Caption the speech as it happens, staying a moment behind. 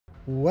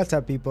What's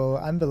up, people?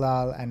 I'm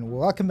Bilal, and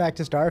welcome back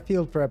to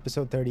Starfield for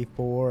episode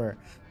 34.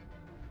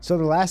 So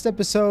the last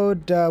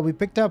episode, we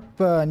picked up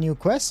a new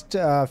quest,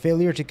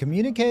 Failure to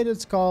Communicate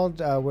it's called,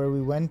 where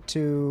we went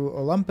to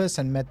Olympus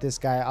and met this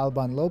guy,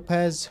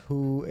 Lopez,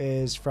 who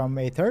is from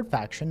a third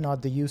faction,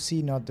 not the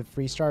UC, not the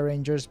Freestar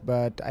Rangers,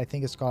 but I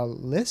think it's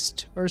called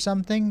List or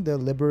something, the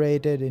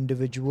Liberated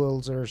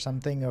Individuals or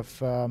something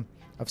of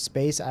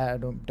space. I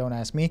don't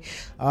ask me.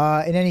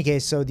 In any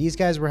case, so these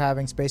guys were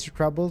having spacer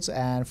troubles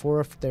and 4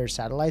 of their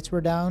satellites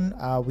were down.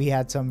 We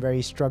had some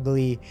very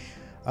struggly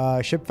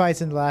ship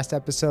fights in the last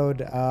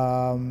episode,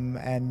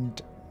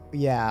 and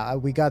yeah,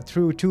 we got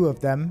through 2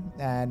 of them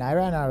and I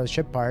ran out of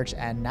ship parts,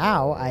 and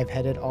now I've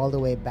headed all the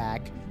way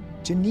back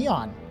to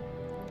Neon.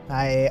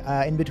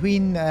 In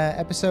between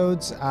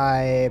episodes,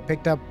 I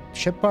picked up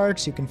ship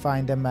parts. You can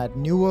find them at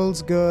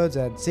Newell's Goods,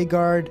 at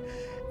Sigard,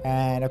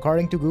 and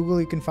according to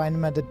Google, you can find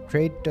them at the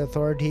Trade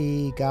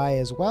Authority guy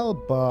as well,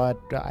 but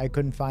I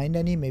couldn't find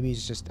any. Maybe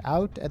he's just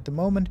out at the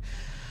moment.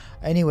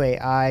 Anyway,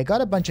 I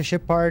got a bunch of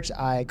ship parts.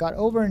 I got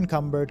over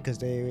encumbered because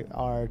they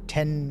are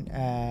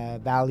 10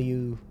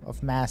 value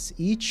of mass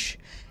each.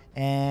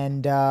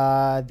 And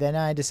then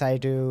I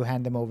decided to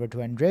hand them over to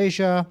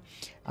Andrasia.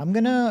 I'm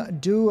gonna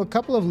do a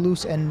couple of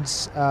loose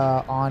ends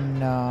on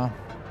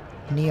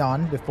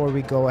Neon before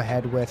we go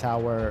ahead with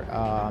our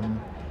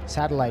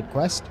satellite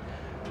quest.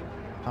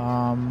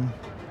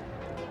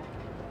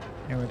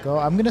 Here we go.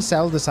 I'm gonna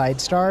sell the side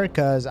star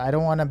because I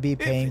don't want to be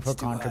paying for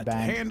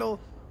contraband. Handle,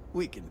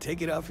 we can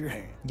take it off your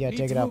hand. Yeah,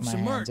 take it off my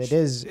hands. It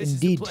is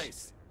indeed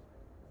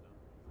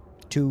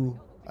too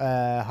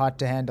hot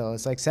to handle.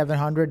 It's like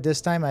 700 this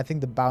time. I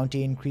think the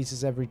bounty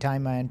increases every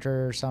time I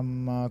enter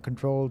some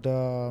controlled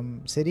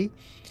city,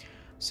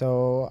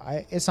 so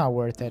it's not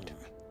worth it.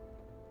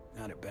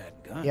 Not a bad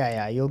gun.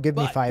 Yeah, you'll give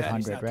me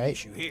 500, right?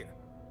 Here.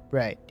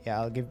 Right.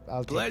 Yeah, I'll take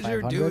 500.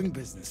 Pleasure doing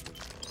business with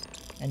you.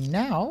 And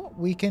now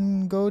we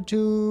can go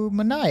to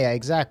Manaya,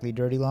 exactly,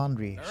 Dirty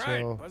Laundry. All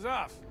right, buzz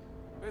off.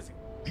 Busy.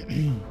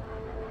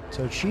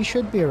 So she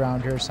should be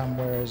around here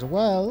somewhere as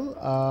well.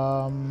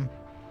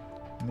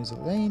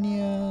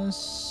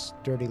 Miscellaneous,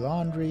 Dirty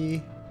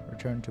Laundry,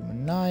 return to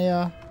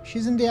Manaya.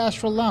 She's in the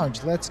Astral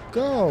Lounge. Let's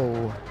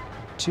go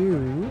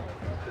to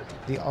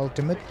the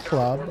Ultimate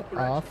Club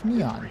of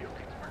Neon.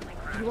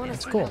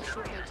 That's cool.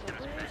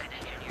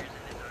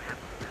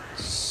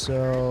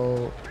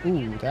 So,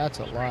 ooh, that's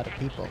a lot of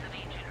people.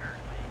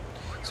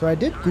 So I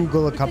did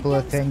Google a couple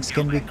of things.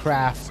 Can we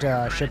craft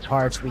ship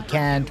parts? We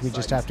can't. We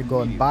just have to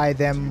go and buy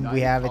them. We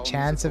have a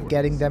chance of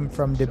getting them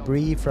from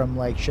debris from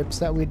like ships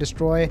that we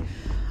destroy.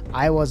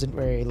 I wasn't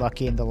very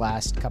lucky in the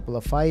last couple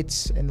of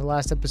fights in the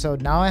last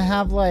episode. Now I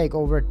have like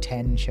over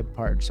 10 ship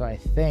parts, so I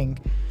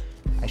think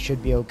I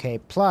should be okay.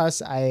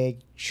 Plus, I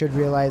should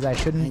realize I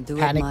shouldn't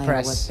panic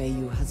press. What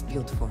Bayou has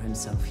built for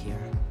himself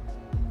here.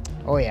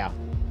 Oh yeah.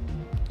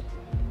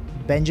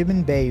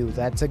 Benjamin Bayou,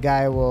 that's a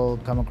guy we'll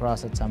come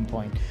across at some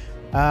point.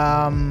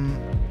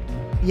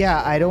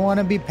 Yeah, I don't want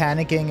to be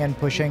panicking and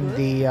pushing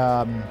the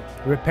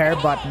repair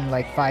button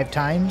like 5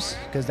 times,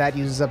 because that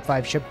uses up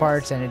 5 ship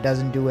parts and it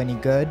doesn't do any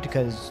good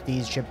because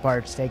these ship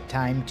parts take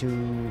time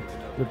to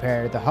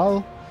repair the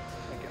hull.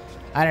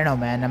 I don't know,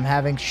 man. I'm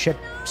having ship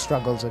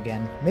struggles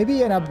again.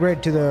 Maybe an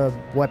upgrade to the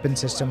weapon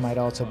system might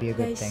also be a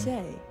good thing. They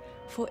say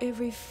for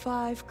every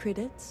 5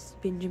 credits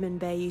Benjamin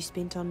Bayou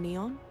spent on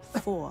Neon,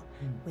 4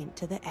 went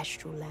to the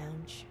Astral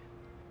Lounge.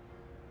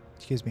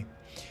 Excuse me.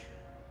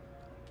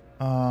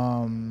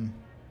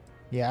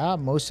 Yeah,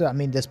 I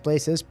mean, this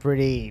place is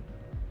pretty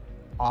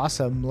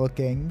awesome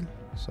looking.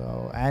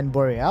 So, and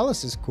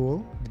Borealis is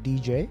cool, the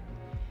DJ.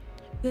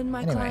 Then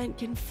my client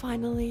can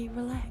finally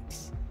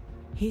relax.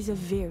 He's a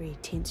very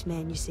tense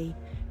man, you see.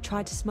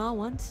 Tried to smile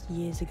once,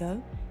 years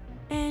ago,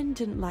 and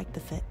didn't like the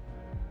fit.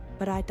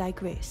 But I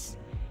digress.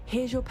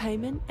 Here's your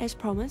payment, as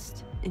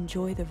promised.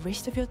 Enjoy the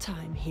rest of your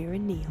time here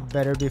in Neon.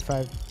 Better be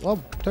 5.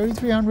 Well,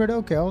 3,300.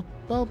 Okay,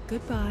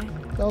 Goodbye.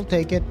 I'll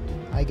take it,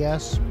 I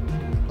guess.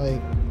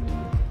 Like,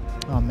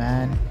 oh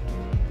man,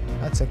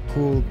 that's a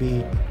cool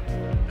beat.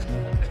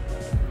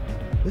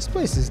 This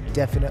place is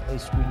definitely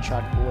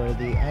screenshot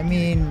worthy. I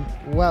mean,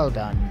 well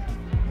done.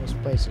 This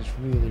place is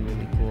really,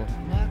 really cool.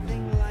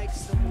 Nothing like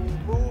some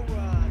bull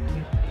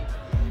run.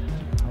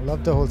 I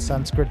love the whole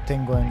Sanskrit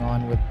thing going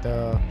on with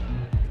the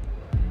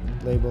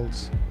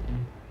labels.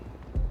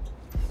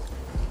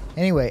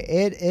 Anyway,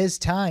 it is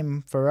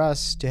time for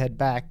us to head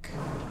back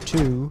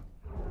to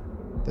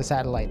the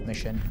satellite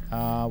mission,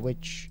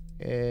 which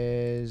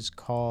is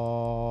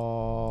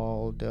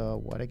called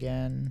what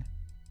again?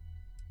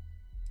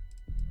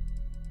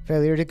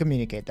 Failure to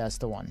Communicate. That's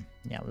the one.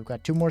 Yeah, we've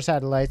got 2 more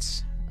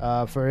satellites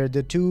for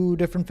the 2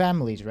 different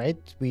families, right?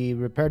 We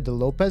repaired the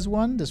Lopez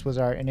one. This was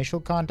our initial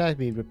contact.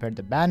 We repaired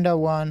the Banda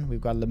one.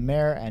 We've got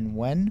Lemaire and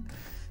Wen.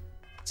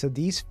 So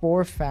these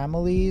 4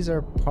 families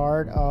are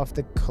part of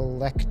the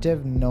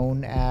collective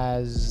known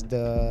as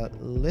the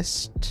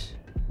List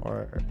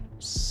or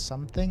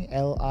something,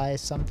 LI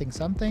something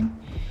something.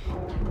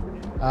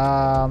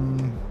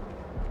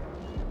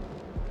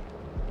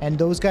 And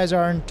those guys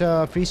aren't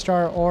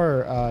Freestar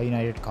or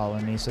United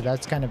Colony, so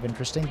that's kind of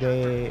interesting.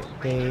 They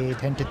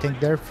tend to think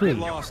they're free.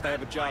 Lost, I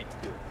have a job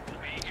to do.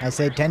 I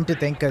say tend to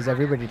think because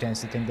everybody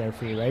tends to think they're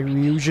free, right?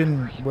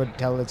 Fusion would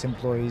tell its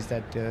employees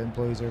that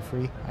employees are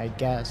free, I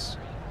guess.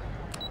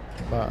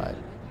 But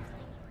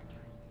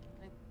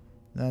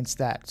that's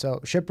that. So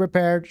ship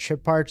repaired,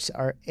 ship parts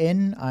are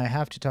in. I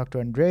have to talk to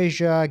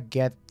Andreja,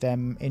 get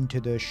them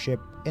into the ship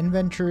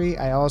inventory.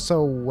 I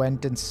also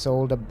went and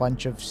sold a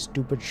bunch of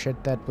stupid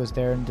shit that was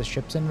there in the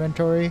ship's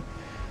inventory.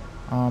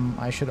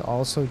 I should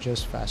also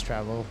just fast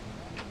travel.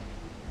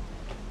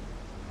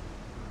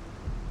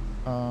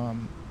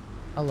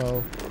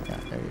 Hello. Yeah,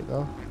 there you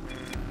go.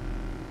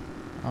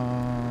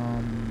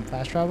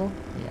 Fast travel?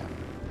 Yeah.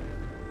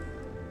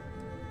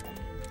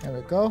 There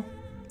we go.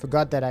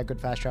 Forgot that I could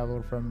fast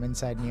travel from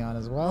inside Neon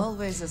as well.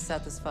 Always a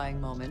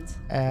satisfying moment.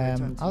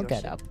 I'll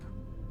get up.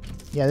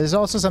 Yeah, there's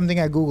also something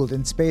I googled.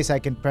 In space, I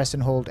can press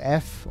and hold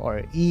F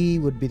or E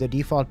would be the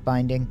default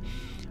binding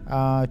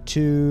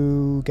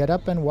to get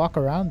up and walk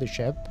around the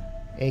ship,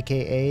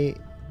 aka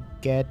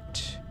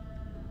get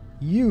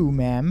you,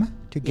 ma'am,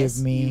 to give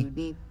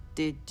me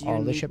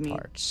all the ship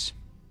parts.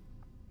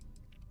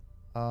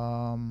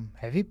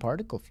 Heavy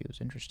particle fuse,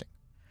 interesting.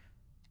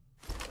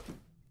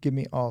 Give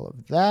me all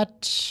of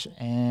that,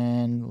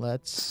 and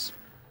let's...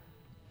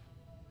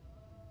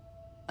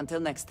 Until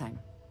next time.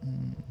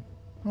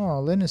 Oh,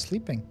 Lynn is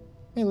sleeping.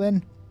 Hey,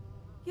 Lynn.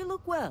 You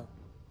look well.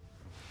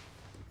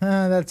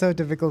 That's so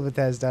typical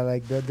Bethesda.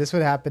 Like, this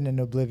would happen in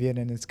Oblivion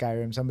and in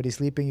Skyrim. Somebody's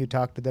sleeping, you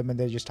talk to them, and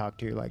they just talk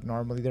to you like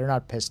normally. They're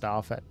not pissed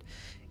off at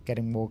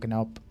getting woken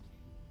up.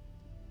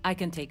 I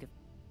can take it.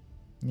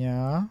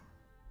 Yeah.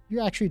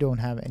 You actually don't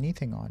have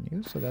anything on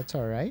you, so that's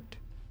alright.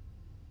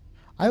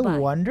 I Bye.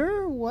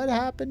 wonder what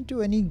happened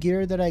to any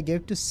gear that I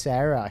gave to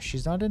Sarah.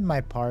 She's not in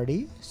my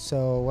party,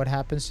 so what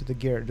happens to the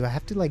gear? Do I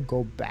have to like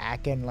go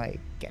back and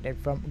like get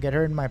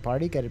her in my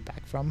party, get it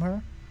back from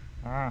her?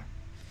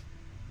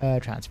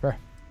 Transfer.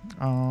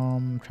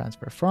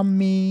 Transfer from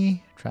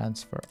me,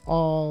 transfer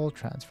all,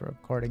 transfer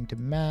according to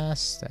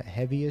mass, the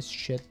heaviest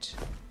shit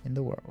in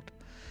the world.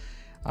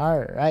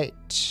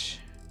 Alright.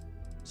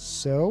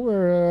 So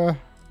we're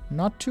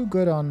not too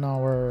good on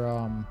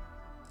our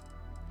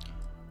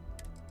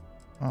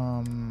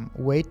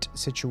weight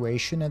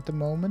situation at the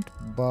moment,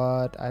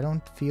 but I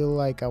don't feel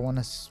like I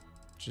want to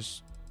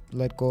just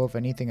let go of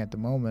anything at the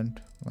moment.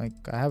 Like,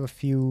 I have a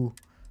few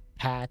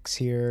packs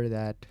here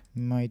that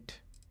might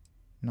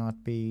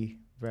not be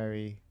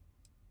very...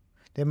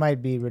 They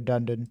might be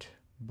redundant,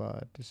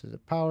 but this is a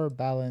power,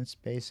 balance,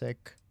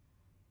 basic.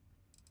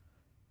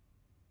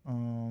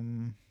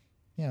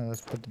 Yeah,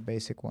 let's put the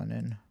basic one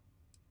in.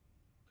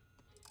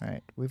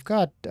 Alright, we've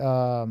got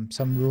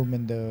some room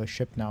in the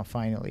ship now,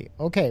 finally.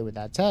 Okay, with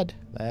that said,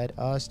 let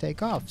us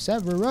take off.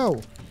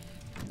 Sevro!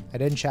 I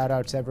didn't shout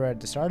out Sevro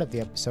at the start of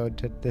the episode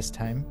this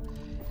time.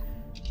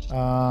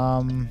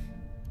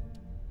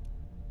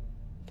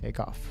 Take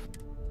off.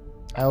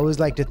 I always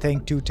like to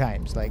think 2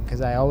 times, like,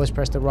 because I always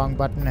press the wrong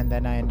button and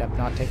then I end up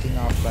not taking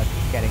off, but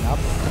getting up.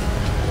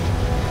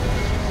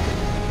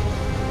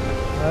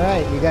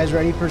 Alright, you guys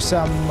ready for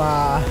some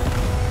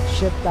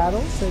ship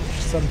battles?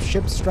 Some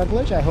ship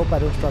strugglage? I hope I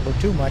don't struggle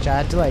too much. I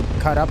had to, like,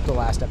 cut up the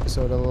last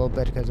episode a little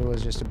bit because it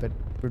was just a bit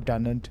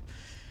redundant.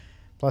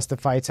 Plus, the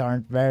fights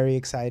aren't very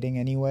exciting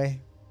anyway,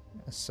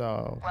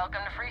 so...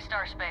 Welcome to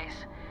Freestar Space.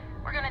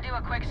 We're gonna do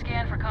a quick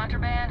scan for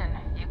contraband,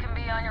 and you can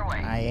be on your way.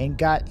 I ain't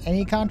got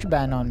any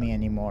contraband on me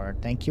anymore.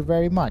 Thank you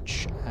very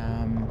much.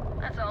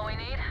 That's all we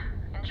need.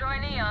 Enjoy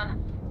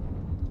Neon.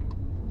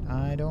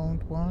 I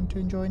don't want to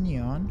enjoy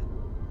Neon.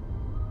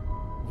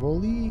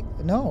 Voli?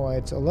 No,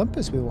 it's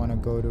Olympus we want to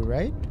go to,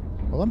 right?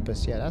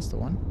 Olympus, yeah, that's the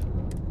one.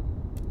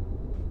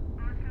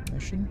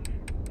 Mission.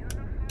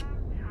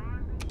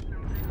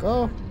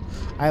 Go.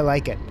 I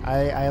like it.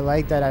 I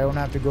like that I don't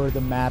have to go to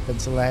the map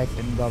and select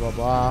and blah blah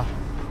blah.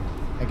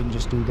 I can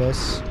just do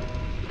this.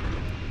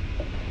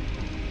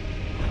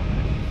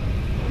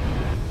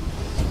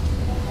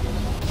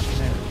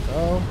 There we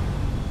go.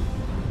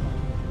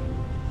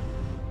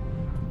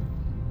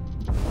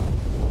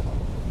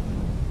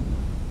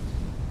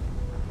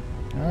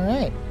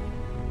 Alright.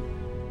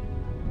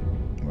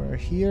 We're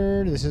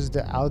here. This is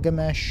the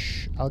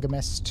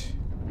Alchemist.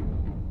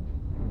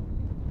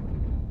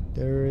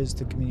 There is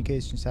the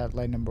communication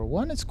satellite number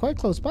 1. It's quite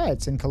close by.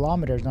 It's in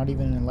kilometers, not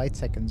even in light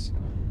seconds.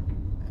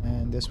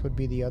 And this would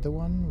be the other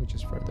one, which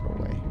is further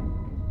away.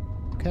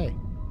 Okay.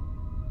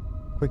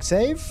 Quick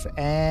save,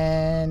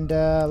 and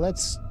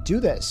let's do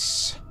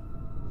this.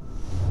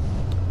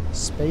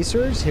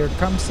 Spacers, here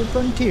comes the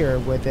frontier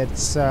with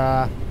its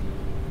not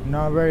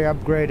very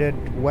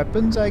upgraded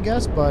weapons, I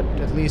guess, but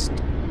at least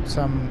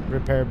some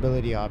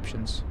repairability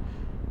options.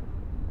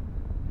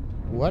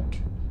 What?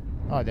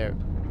 Oh, there.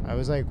 I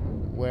was like,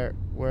 where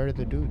are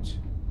the dudes?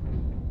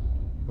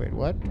 Wait,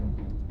 what?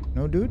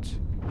 No dudes?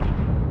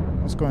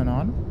 What's going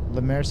on?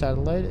 Lemaire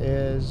satellite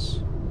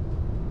is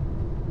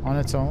on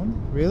its own?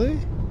 Really?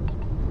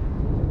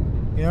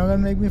 You're not gonna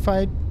make me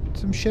fight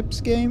some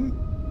ships, game?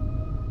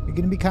 You're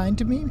gonna be kind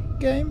to me,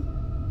 game?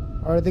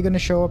 Or are they going to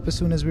show up as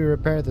soon as we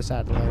repair the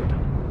satellite?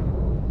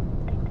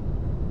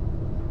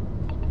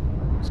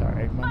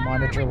 Sorry, my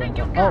monitor went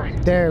off. Oh,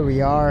 there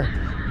we are.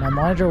 My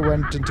monitor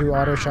went into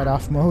auto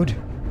shut-off mode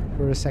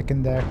for a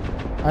second there.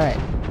 Alright.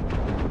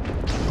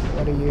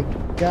 What do you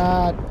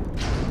got?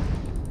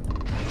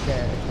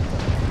 There.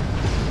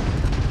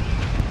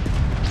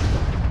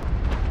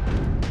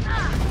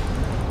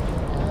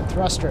 And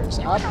thrusters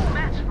up.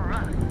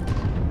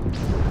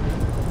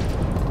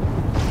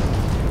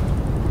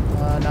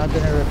 Not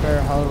gonna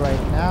repair hull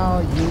right now.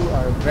 You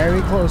are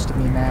very close to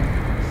me, man.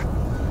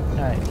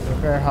 Alright,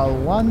 repair hull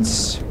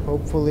once.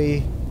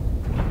 Hopefully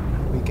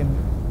we can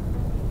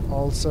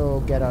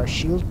also get our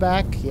shield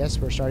back. Yes,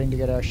 we're starting to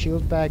get our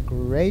shield back.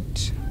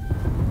 Great.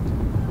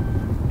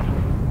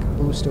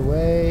 Boost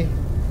away.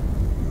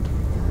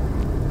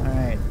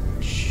 Alright.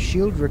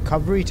 Shield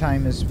recovery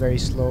time is very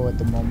slow at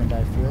the moment,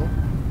 I feel.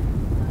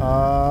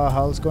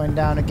 Hull's going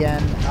down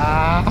again.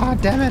 Ah,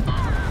 damn it!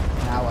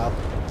 Ah, well.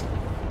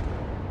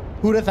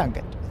 Who'd have thunk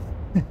it?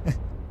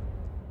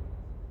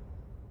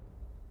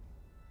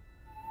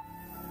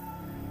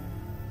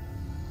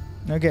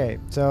 Okay,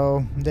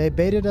 so they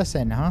baited us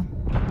in, huh?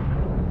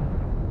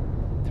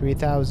 3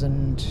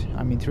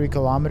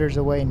 kilometers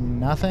away,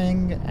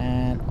 nothing,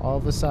 and all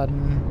of a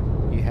sudden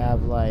you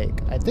have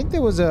like, I think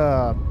there was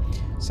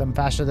some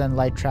faster than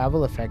light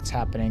travel effects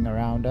happening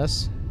around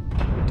us,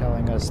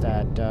 telling us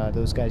that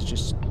those guys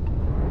just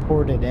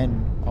poured it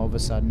in all of a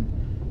sudden.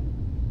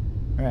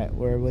 Alright,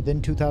 we're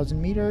within 2,000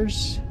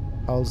 meters.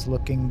 Hull's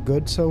looking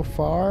good so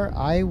far.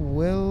 I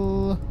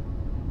will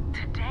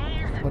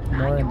put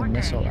more in the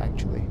missile,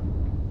 actually.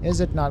 Is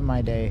it not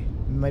my day?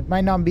 It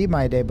might not be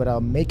my day, but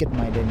I'll make it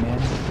my day, man.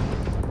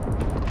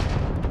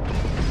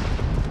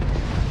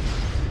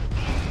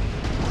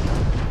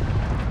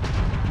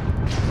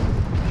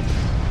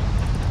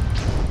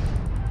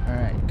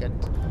 Alright,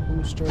 get the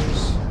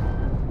boosters.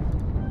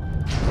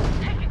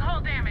 Taking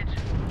hull damage.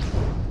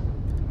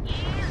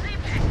 Easy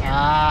pickings.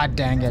 Ah,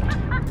 dang it.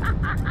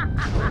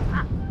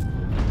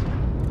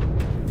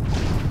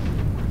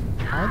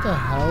 How the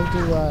hell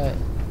do I...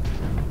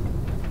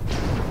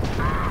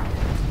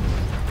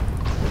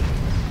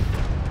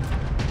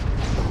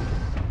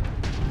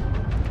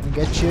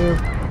 Get you.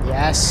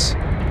 Yes.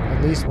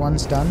 At least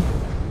one's done.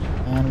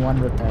 And one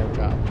repair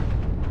job.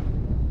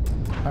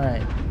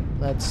 Alright.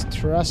 Let's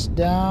thrust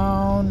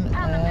down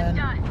and...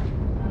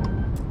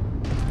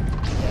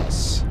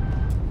 Yes.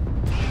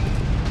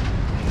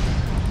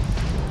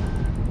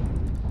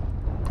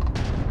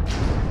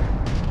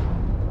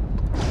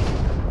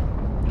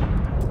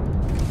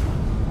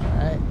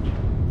 Alright.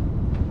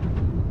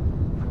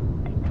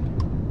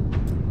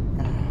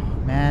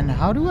 Oh, man,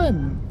 how do I,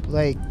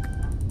 like...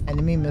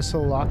 enemy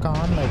missile lock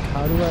on? Like,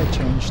 how do I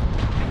change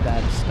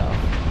that stuff?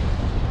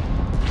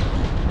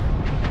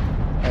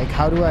 Like,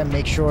 how do I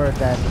make sure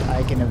that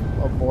I can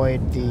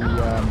avoid the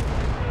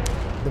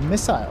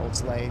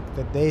missiles, like,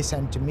 that they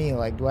send to me?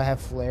 Like, do I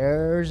have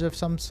flares of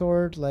some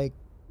sort? Like,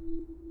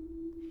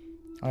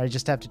 or I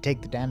just have to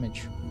take the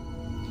damage?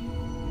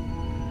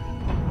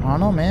 I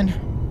don't know, man.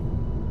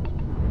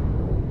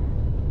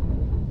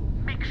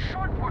 Make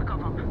short work of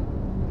them.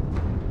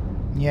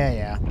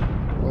 Yeah.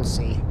 We'll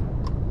see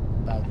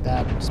about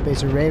that.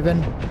 Spacer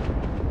Raven.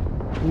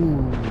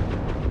 Ooh.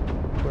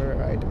 We're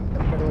right in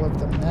the middle of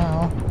them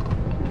now.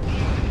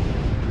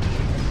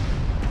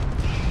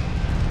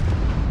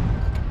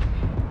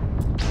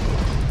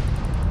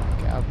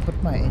 Okay, I'll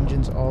put my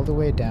engines all the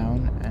way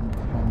down and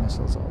put my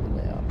missiles all the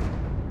way up.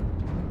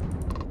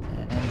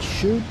 And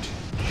shoot.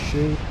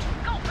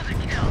 Go for the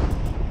kill.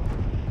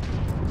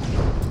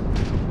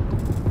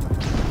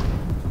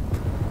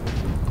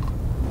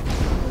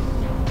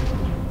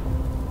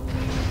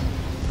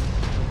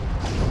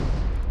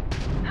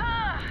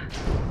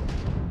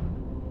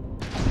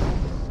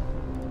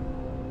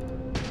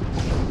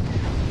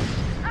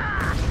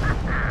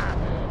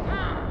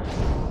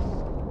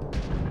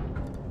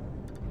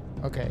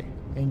 Okay,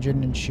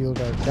 engine and shield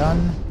are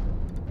done.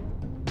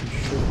 We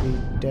should be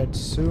dead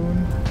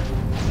soon.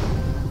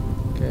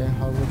 Okay,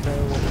 hull repair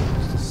will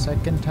use the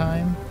second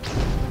time.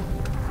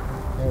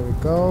 There we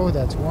go,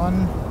 that's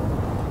one.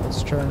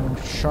 Let's turn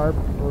sharp,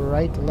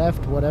 right,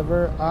 left,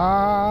 whatever.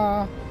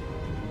 Ah!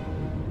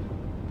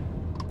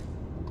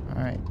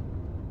 Alright,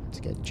 let's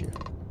get you.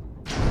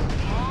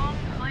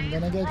 I'm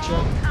gonna get you.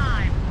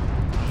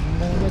 I'm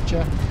gonna get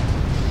you.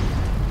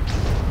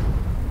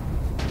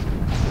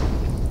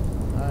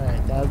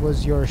 Alright, that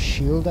was your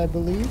shield, I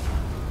believe.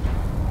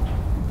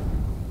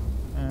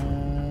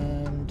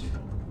 And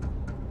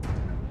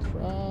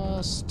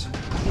thrust.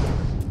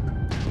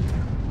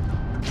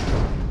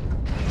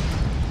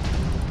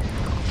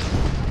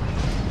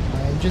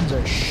 My engines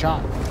are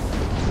shot.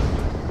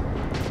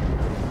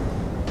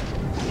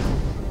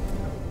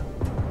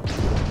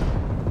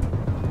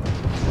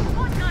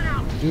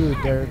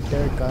 Dude, their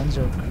guns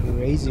are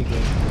crazy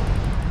good.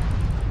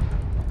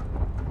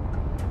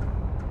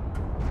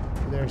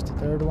 There's the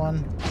third one,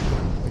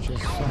 which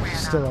is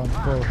still on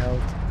full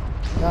health.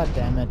 God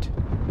damn it.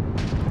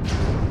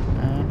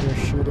 And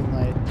They're shooting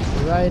like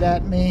right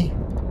at me.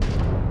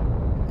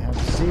 I have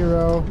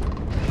 0.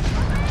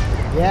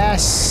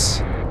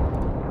 Yes!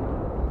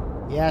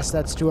 Yes,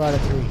 that's 2 out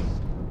of 3.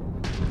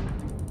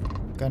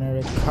 Gonna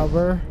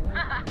recover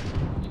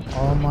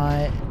all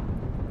my...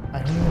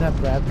 I don't even have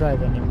grab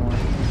drive anymore.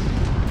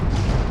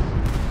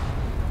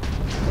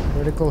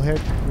 Critical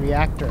hit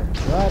reactor.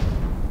 What?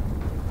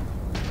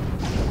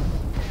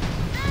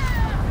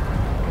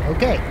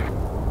 Okay.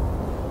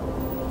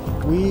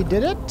 We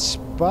did it,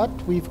 but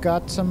we've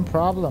got some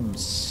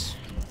problems.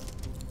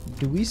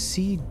 Do we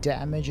see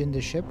damage in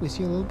the ship? We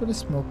see a little bit of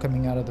smoke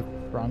coming out of the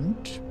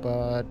front,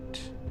 but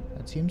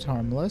that seems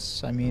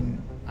harmless. I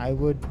mean, I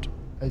would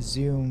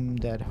assume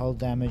that hull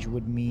damage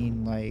would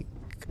mean like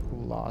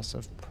loss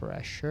of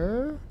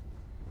pressure.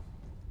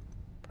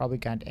 Probably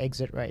can't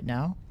exit right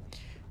now.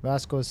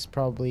 Vasco's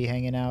probably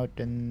hanging out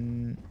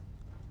in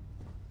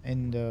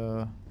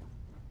the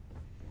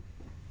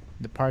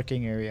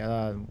parking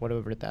area,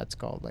 whatever that's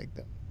called, like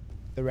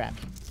the ramp.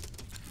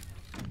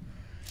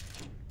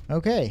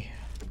 Okay.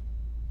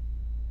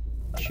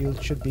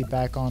 Shield should be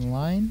back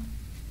online.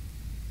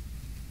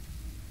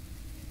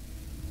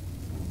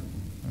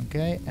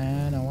 Okay,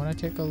 and I want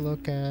to take a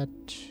look at...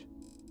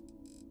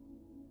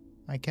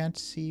 I can't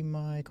see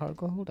my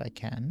cargo hold. I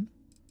can.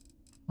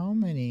 How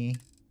many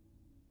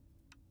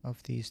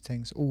of these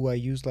things? Oh, I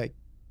used like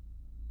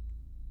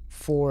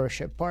 4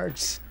 ship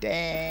parts.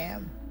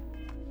 Damn.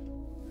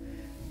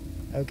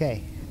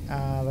 Okay,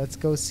 let's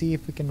go see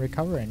if we can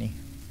recover any.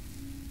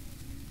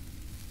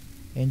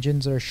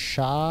 Engines are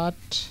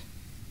shot.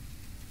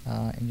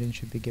 Engine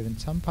should be given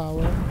some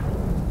power.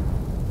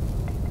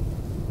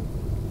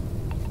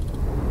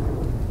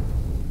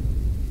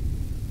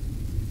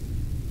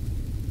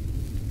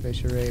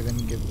 Spacer Raven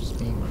gives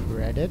me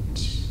credit.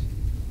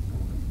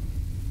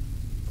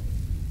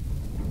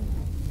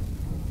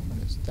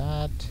 What is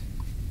that?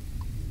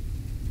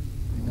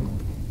 Nope,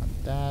 not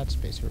that.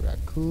 Spacer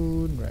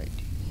Raccoon right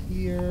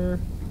here.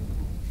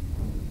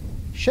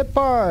 Ship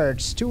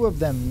parts! 2 of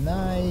them.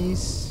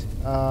 Nice.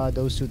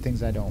 Those 2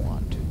 things I don't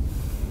want.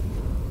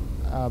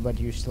 But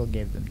you still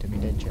gave them to me,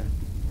 didn't you?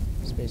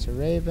 Spacer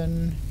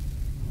Raven.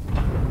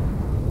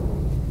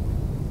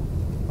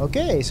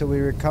 Okay, so we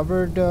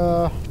recovered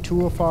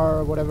 2 of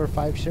our whatever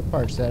 5 ship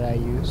parts that I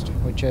used,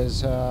 which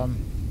is, I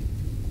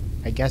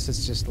guess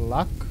it's just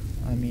luck.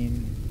 I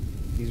mean,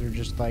 these are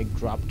just like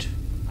dropped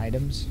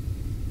items.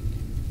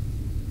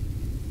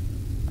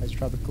 Let's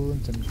drop the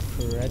coolant and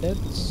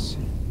credits.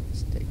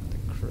 Let's take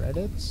the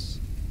credits.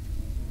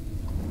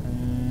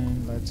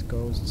 And let's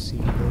go see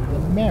the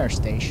Lemaire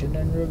station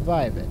and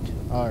revive it.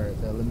 Or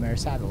the Lemaire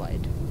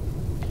satellite.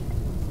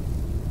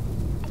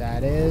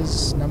 That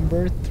is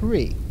number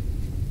 3.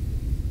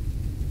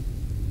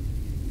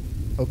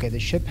 Okay, the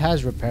ship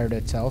has repaired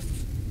itself,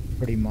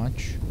 pretty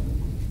much.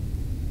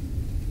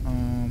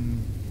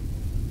 And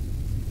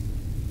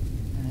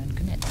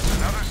connect.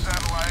 Another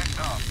satellite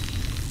up.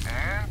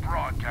 And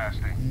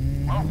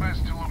broadcasting.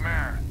 Lopez to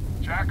Lemaire.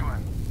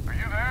 Jacqueline, are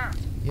you there?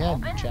 Yeah,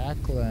 Open?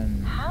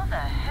 Jacqueline. How the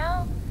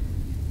hell?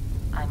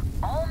 I'm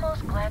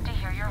almost glad to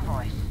hear your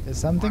voice. There's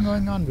something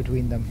going on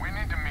between them. We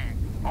need to meet,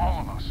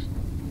 all of us.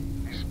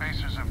 These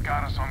spacers have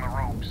got us on the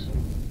ropes.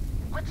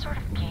 What sort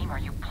of game are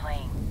you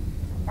playing?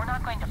 We're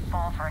not going to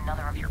fall for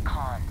another of your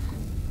cons.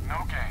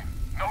 No game,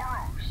 no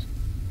ruse.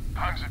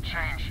 Times have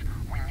changed.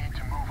 We need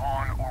to move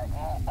on or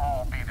we'll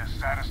all be the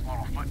saddest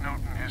little footnote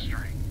in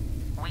history.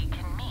 We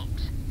can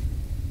meet,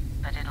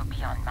 but it'll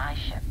be on my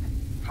ship.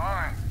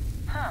 Fine.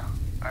 Huh.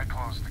 I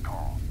closed the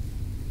call.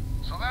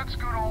 So that's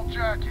good old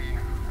Jackie.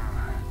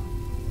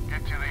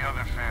 Get to the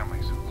other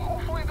families.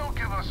 Hopefully they'll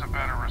give us a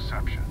better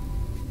reception.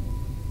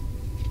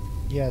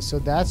 Yeah, so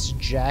that's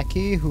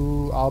Jackie,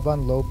 who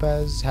Alban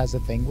Lopez has a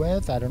thing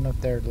with. I don't know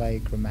if they're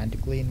like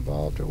romantically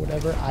involved or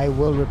whatever. I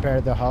will repair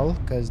the hull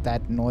because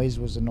that noise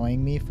was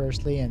annoying me,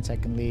 firstly, and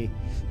secondly,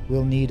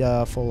 we'll need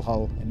a full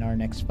hull in our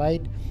next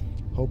fight.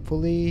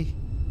 Hopefully,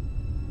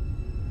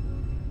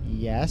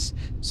 yes.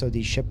 So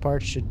these ship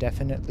parts should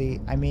definitely...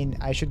 I mean,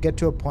 I should get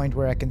to a point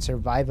where I can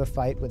survive a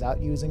fight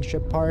without using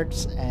ship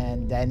parts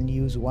and then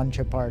use 1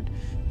 ship part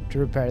to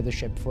repair the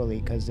ship fully,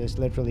 because this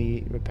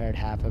literally repaired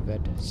half of it.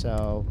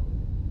 So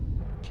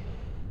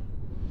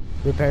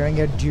repairing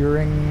it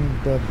during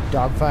the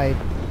dogfight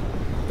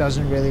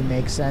doesn't really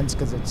make sense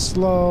because it's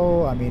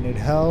slow. I mean, it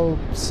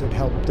helps. It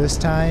helped this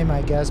time,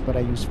 I guess, but I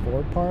used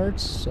 4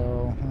 parts,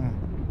 so...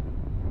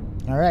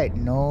 Alright,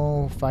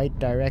 no fight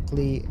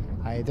directly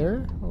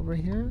either over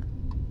here.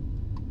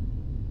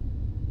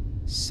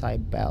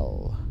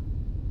 Cybele.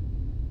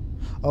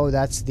 Oh,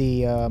 that's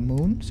the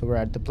moon. So we're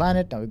at the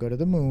planet. Now we go to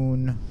the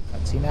moon.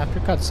 Cutscene after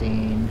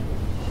cutscene.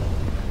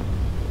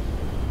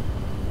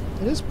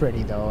 It is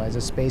pretty though, as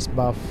a space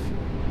buff.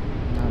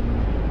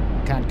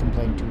 Can't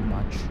complain too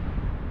much.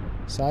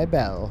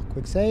 Cybele.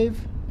 Quick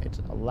save. It's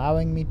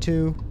allowing me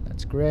to.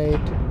 That's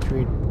great.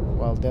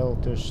 Well, they'll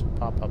just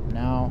pop up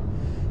now.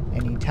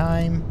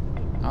 Anytime.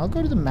 I'll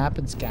go to the map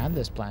and scan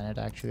this planet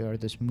actually, or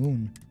this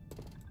moon.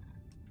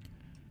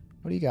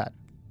 What do you got?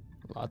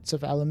 Lots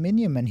of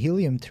aluminium and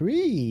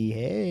helium-3.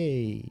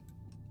 Hey.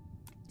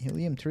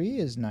 Helium-3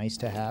 is nice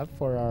to have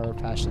for our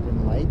faster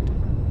than light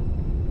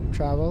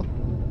travel.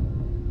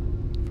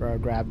 For our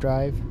grab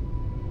drive.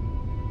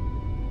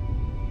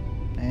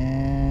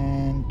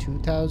 And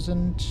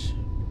 2,000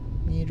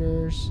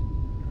 meters.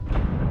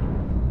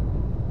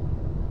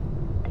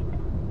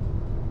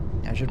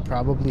 I should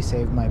probably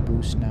save my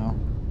boost now.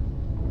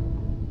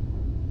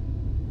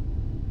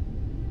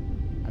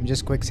 I'm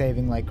just quick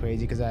saving like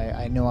crazy because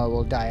I know I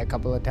will die a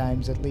couple of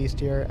times at least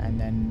here, and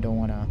then don't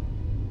want to...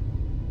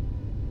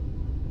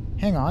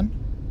 Hang on.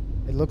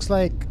 It looks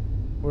like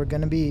we're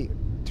going to be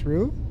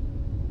through.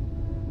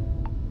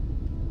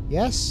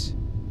 Yes.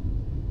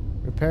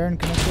 Repair and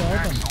connect to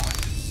album. Excellent.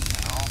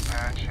 And I'll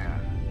patch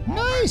in.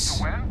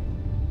 Nice! Lopez to win?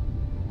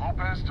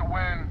 Lopez to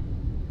win.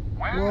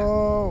 Win?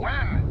 Whoa.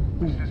 Win!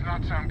 This does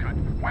not sound good.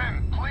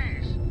 Win,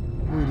 please!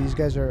 Ooh, these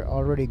guys are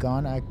already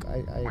gone. We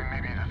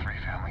may be the 3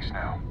 families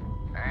now.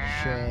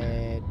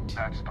 And Shit.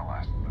 that's the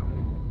last of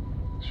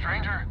them.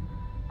 Stranger,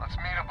 let's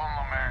meet up on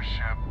Lemaire's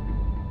ship.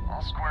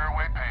 I'll square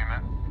away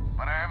payment,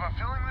 but I have a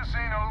feeling this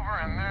ain't over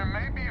and there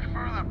may be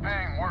further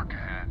paying work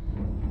ahead.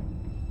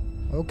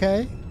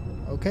 Okay.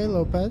 Okay,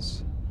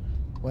 Lopez.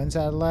 When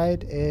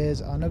satellite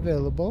is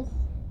unavailable,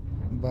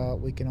 but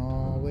we can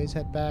always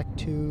head back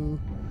to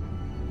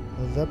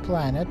the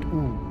planet.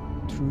 Ooh,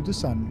 through the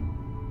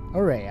sun.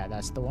 Aurea,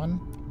 that's the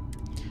one.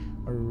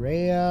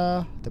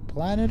 Aurea, the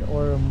planet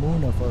or a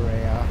moon of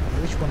Aurea?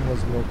 Which one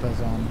was Lopez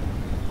on?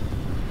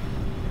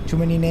 Too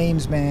many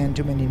names, man.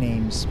 Too many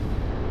names.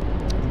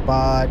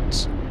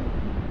 But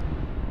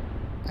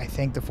I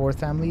think the 4th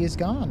family is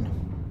gone.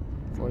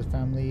 4th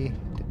family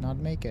did not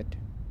make it.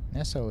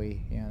 Nesoe.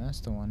 Yeah,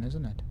 that's the one,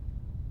 isn't it?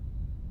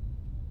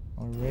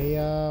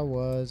 Aurea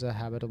was a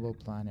habitable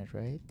planet,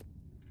 right?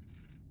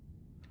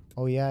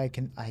 Oh yeah, I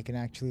can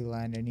actually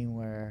land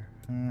anywhere.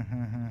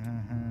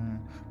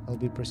 It'll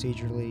be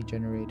procedurally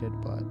generated,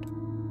 but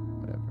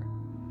whatever.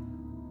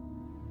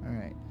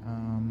 Alright,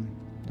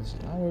 this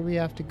is not where we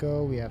have to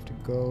go. We have to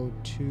go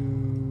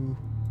to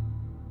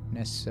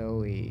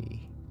Nesoe.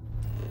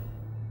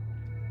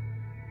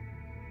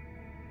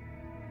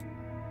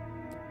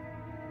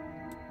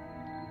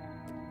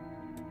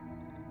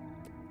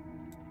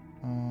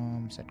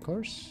 Set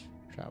course,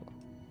 travel.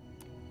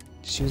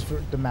 Just use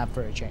for the map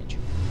for a change.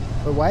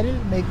 But why did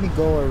it make me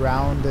go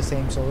around the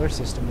same solar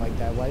system like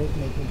that? Why did it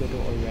make me go to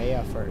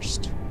Aurea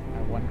first?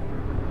 I wonder.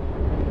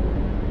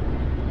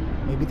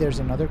 Maybe there's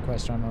another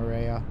quest on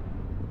Aurea.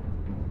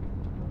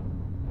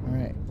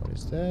 Alright, what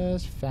is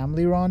this?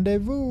 Family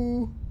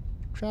rendezvous.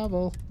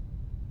 Travel.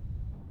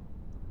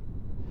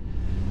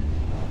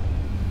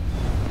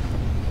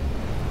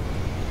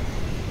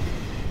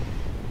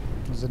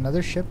 There's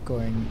another ship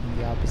going in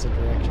the opposite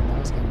direction. That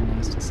was kind of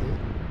nice to see.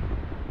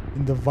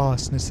 In the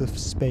vastness of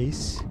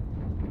space.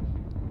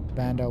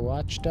 Banda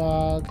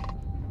watchdog.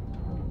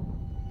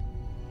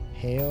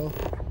 Hail.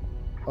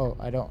 Oh,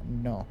 I don't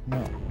know.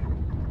 No.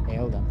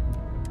 Hail them.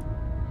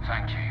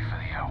 Thank you for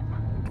the help.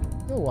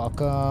 You're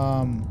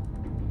welcome.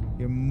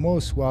 You're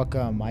most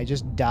welcome. I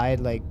just died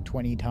like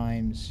 20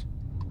 times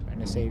trying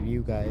to save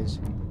you guys.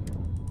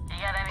 You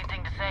got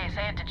anything to say?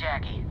 Say it to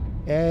Jackie.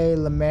 Hey,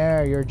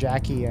 Lemaire, you're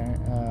Jackie,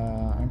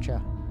 aren't you?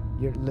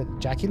 You're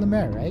Jackie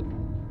Lemaire, right?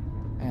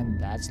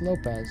 And that's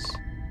Lopez.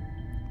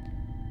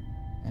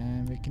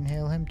 And we can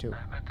hail him too.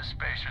 I bet the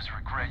spacers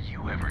regret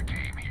you ever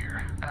came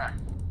here.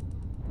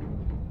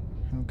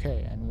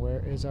 Okay, and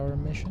where is our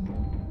mission?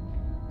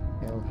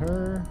 Hail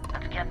her.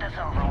 Let's get this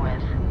over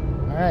with.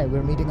 Alright,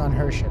 we're meeting on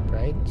her ship,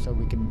 right? So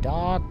we can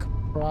dock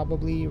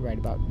probably right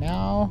about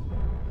now.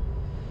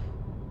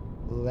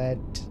 Let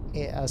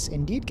us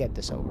indeed get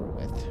this over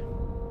with.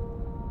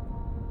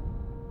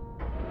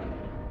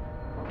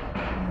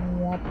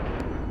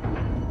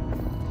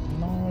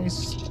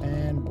 Nice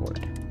and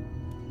bored.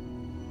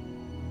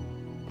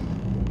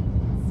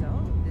 So,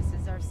 this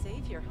is our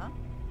savior, huh?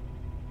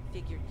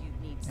 Figured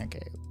you'd need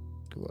Okay,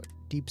 do a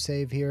deep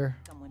save here.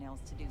 someone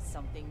else to do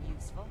something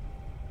useful.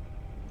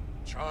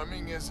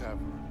 Charming as ever.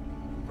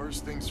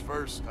 First things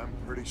first, I'm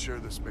pretty sure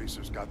the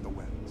spacers got the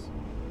winds.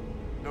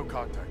 No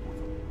contact with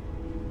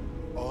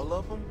them. All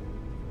of them?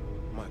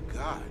 My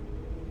God.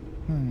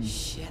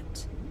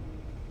 Shit.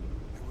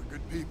 They were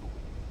good people.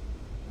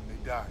 And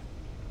they died.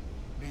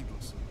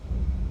 Needlessly.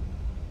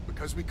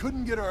 Because we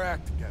couldn't get our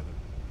act together.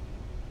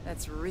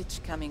 That's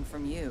rich coming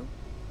from you.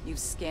 You've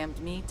scammed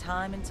me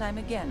time and time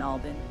again,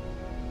 Albin.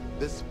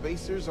 The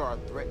spacers are a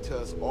threat to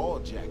us all,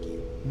 Jackie.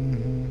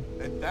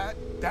 And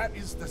that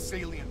is the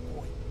salient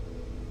point.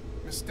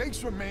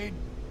 Mistakes were made.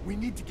 We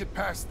need to get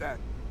past that.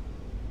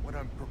 What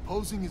I'm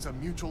proposing is a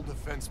mutual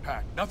defense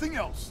pact. Nothing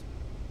else.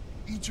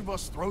 Each of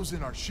us throws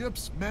in our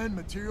ships, men,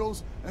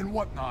 materials, and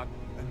whatnot.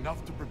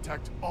 Enough to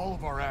protect all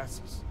of our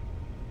asses.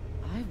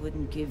 I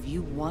wouldn't give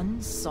you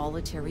one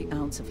solitary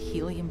ounce of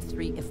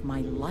helium-3 if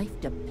my life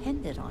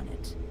depended on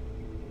it.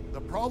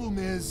 The problem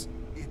is,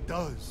 it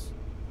does.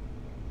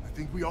 I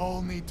think we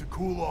all need to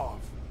cool off.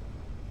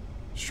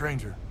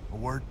 Stranger, a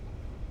word?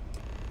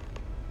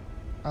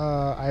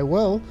 I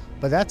will,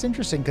 but that's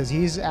interesting because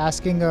he's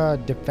asking a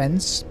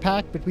defense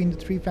pact between the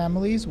three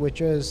families,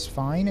 which is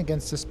fine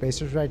against the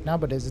Spacers right now,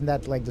 but isn't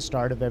that like the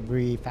start of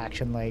every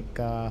faction like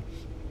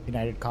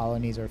United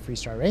Colonies or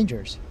Freestar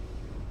Rangers?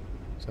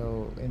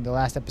 So in the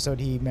last episode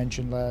he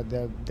mentioned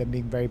them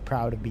being very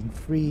proud of being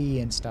free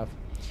and stuff.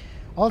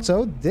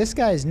 Also, this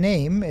guy's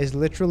name is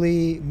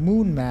literally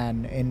Moon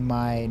Man in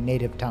my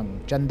native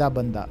tongue, Chanda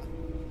Banda,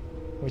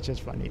 which is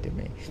funny to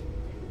me.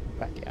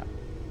 But yeah.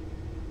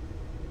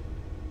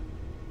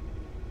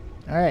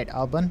 All right,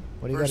 Alban,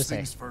 what do you got to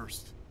say? First things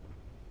first.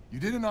 You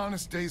did an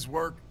honest day's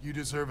work, you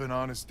deserve an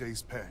honest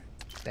day's pay.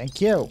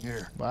 Thank you.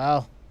 Here.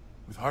 Well.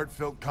 With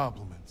heartfelt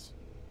compliments.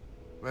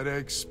 But I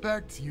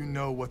expect you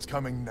know what's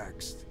coming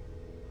next.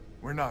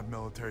 We're not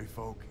military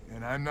folk,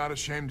 and I'm not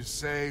ashamed to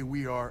say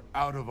we are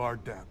out of our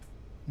depth.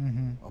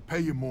 I'll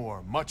pay you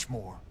more, much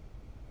more.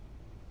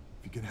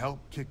 If you can help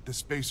kick the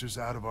Spacers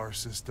out of our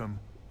system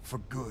for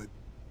good,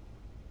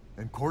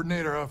 and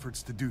coordinate our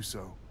efforts to do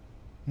so.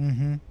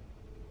 I'm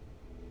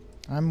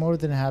more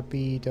than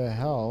happy to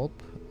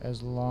help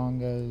as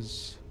long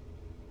as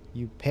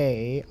you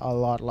pay a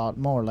lot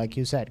more, like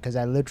you said, because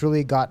I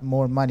literally got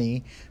more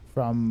money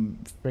from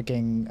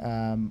freaking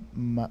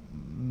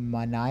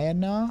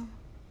Manayana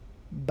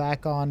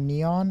back on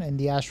Neon in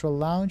the Astral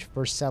Lounge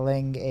for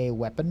selling a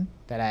weapon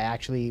that I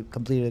actually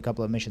completed a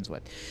couple of missions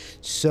with.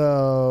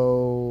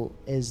 So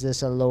is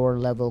this a lower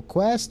level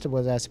quest?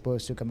 Was I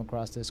supposed to come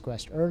across this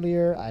quest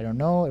earlier? I don't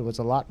know. It was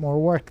a lot more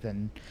work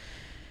than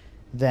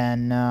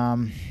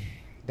that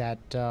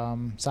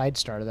side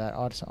star, that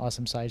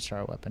awesome side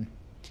star weapon.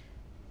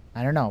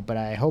 I don't know, but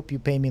I hope you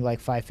pay me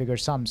like 5-figure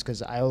sums,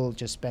 because I'll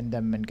just spend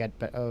them and get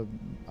a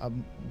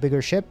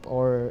bigger ship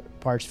or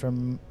parts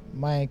from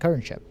my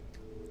current ship.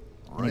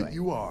 Right, anyway,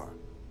 you are.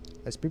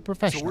 Let's be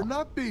professional. So we're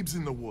not babes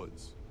in the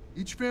woods.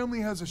 Each family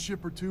has a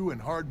ship or two and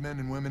hard men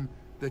and women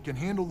that can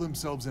handle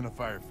themselves in a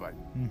firefight.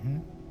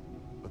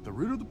 But the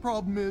root of the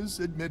problem is,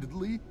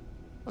 admittedly,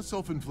 a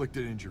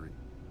self-inflicted injury.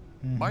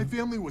 My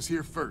family was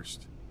here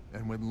first,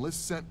 and when Liz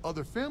sent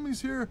other families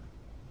here,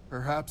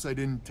 perhaps I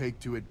didn't take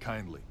to it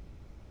kindly.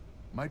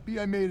 Might be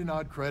I made an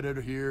odd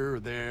credit here or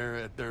there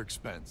at their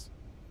expense.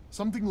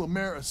 Something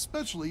Lemaire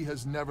especially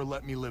has never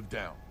let me live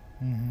down.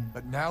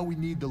 But now we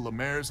need the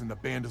Lemaires and the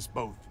Bandas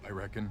both, I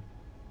reckon.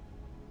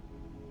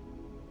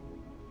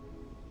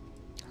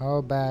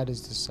 How bad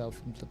is the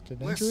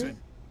self-inflicted injury? Listen,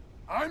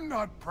 I'm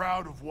not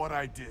proud of what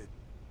I did,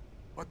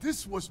 but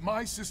this was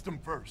my system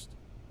first.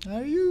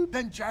 Are you?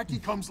 Then Jackie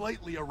Comes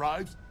Lately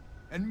arrives,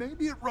 and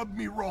maybe it rubbed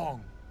me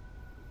wrong.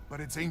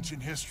 But it's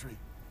ancient history.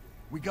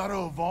 We gotta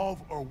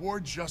evolve or we're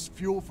just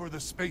fuel for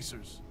the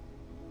Spacers.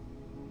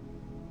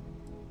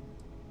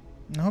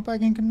 I hope I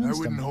can convince them. I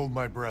wouldn't hold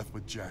my breath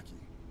with Jackie.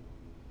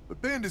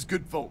 But Banda's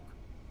good folk.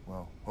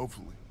 Well,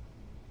 hopefully.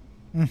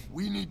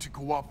 We need to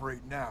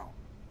cooperate now.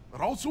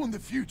 But also in the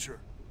future,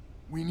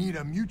 we need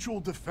a mutual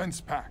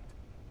defense pact.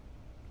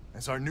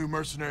 As our new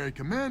mercenary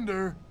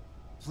commander,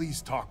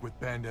 please talk with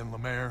Banda and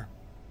Lemaire.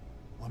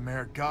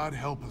 Lemaire, God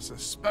help us,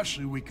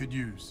 especially we could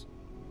use.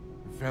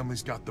 Her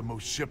family's got the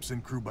most ships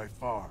and crew by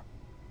far.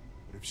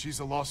 But if she's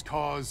a lost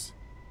cause,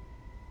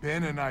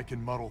 Ben and I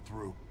can muddle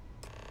through.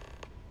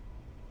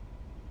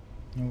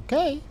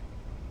 Okay.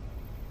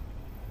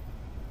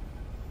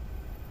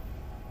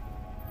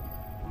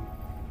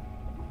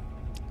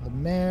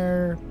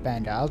 Lemaire,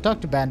 Banda. I'll talk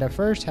to Banda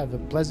first, have a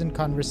pleasant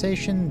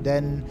conversation,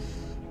 then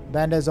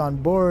Banda's on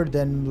board,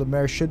 then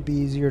Lemaire should be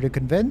easier to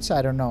convince.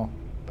 I don't know.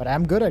 But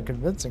I'm good at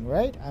convincing,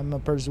 right? I'm a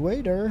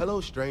persuader. Hello,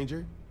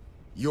 stranger.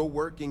 Your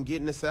work in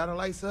getting the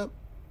satellites up?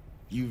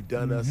 You've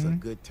done us a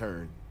good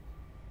turn.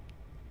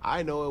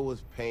 I know it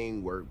was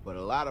paying work, but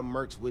a lot of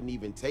mercs wouldn't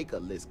even take a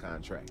list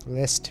contract.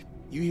 List.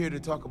 You here to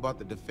talk about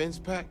the defense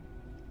pact?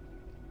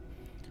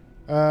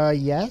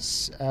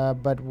 Yes,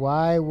 but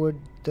why would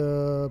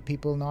the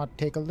people not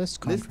take a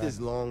list contract? List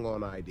is long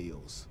on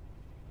ideals,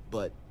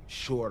 but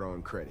short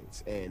on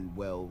credits and,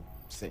 well,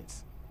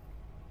 sense.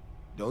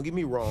 Don't get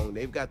me wrong,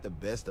 they've got the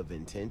best of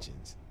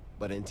intentions,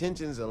 but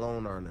intentions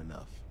alone aren't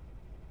enough.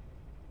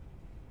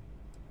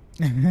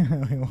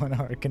 We want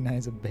to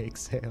organize a bake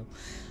sale.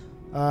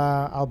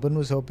 Alban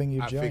was hoping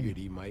you'd join. I figured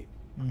he might.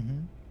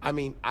 I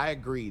mean, I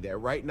agree that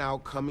right now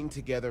coming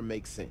together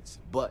makes sense,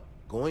 but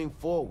going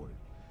forward,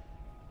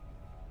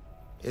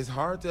 it's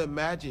hard to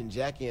imagine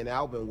Jackie and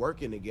Alban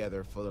working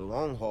together for the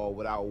long haul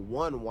without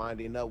one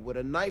winding up with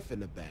a knife in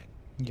the back.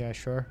 Yeah,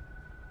 sure.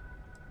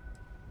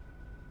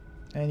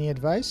 Any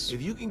advice?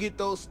 If you can get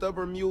those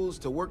stubborn mules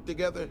to work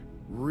together,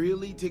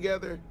 really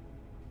together,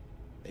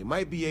 they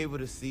might be able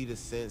to see the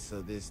sense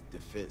of this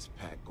defense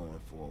pact going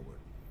forward.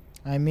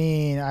 I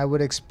mean, I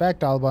would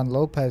expect Alban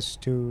Lopez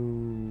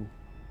to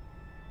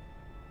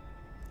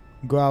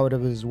go out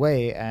of his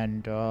way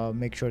and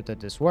make sure that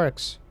this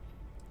works.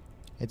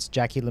 It's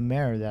Jackie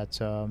Lemaire that's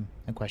a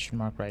question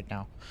mark right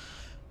now.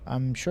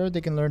 I'm sure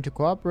they can learn to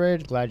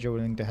cooperate. Glad you're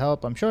willing to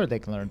help. I'm sure they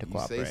can learn to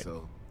cooperate. You say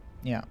so.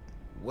 Yeah.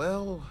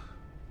 Well,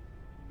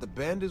 the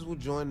Bandas will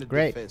join the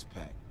defense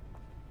pact.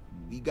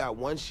 We got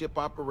one ship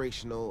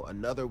operational,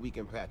 another we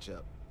can patch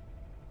up.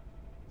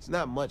 It's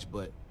not much,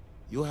 but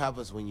you'll have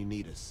us when you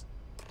need us.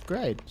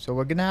 Great. So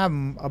we're gonna have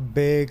a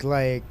big,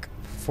 like,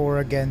 4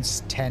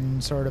 against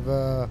 10 sort of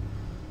a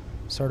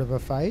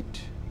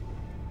fight.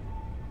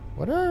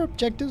 What are our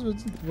objectives?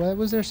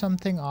 Was there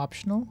something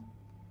optional?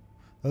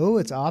 Oh,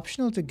 it's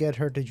optional to get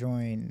her to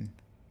join.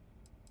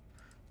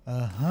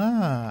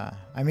 I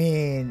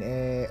mean,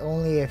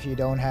 only if you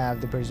don't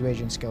have the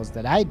persuasion skills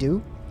that I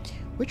do.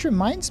 Which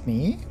reminds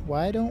me,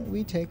 why don't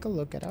we take a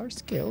look at our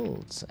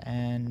skills?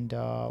 And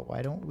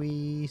why don't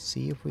we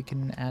see if we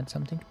can add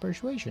something to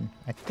persuasion?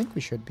 I think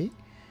we should be.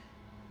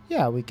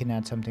 Yeah, we can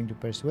add something to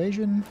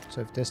persuasion.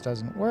 So if this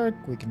doesn't work,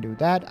 we can do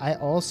that. I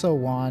also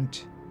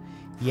want...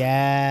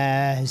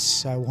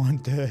 Yes, I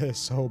want this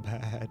so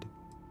bad.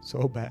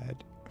 So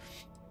bad.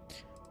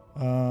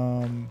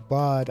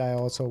 But I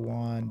also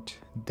want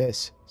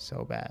this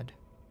so bad.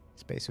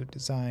 Spacesuit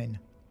design.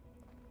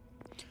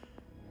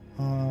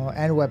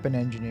 And weapon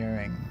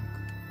engineering.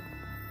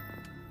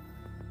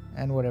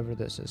 And whatever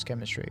this is,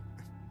 chemistry.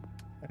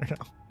 I don't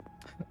know.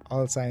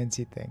 All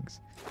sciencey things.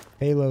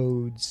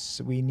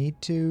 Payloads. We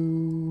need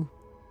to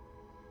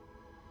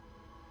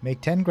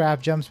make 10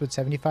 graph jumps with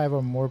 75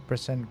 or more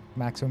 %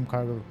 maximum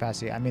cargo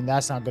capacity. I mean,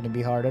 that's not going to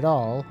be hard at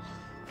all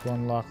to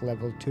unlock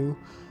level 2.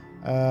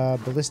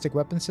 Ballistic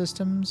weapon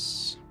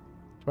systems.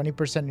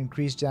 20%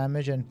 increased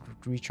damage and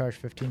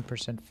recharge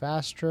 15%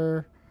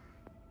 faster.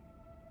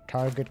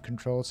 Target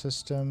control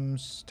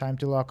systems. Time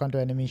to lock onto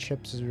enemy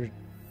ships is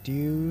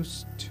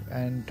reduced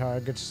and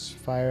targets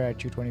fire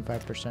at you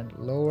 25%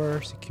 lower.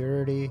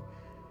 Security.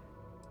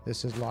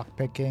 This is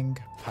lockpicking.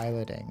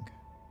 Piloting.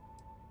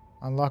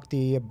 Unlock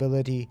the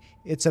ability.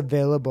 It's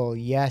available.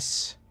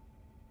 Yes.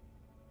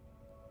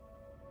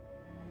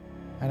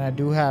 And I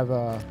do have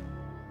a...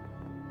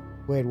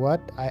 Wait, what?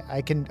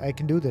 I can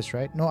do this,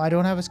 right? No, I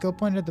don't have a skill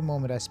point at the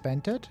moment. I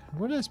spent it.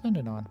 What did I spend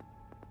it on?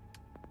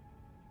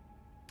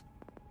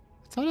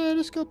 I thought I had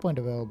a skill point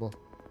available.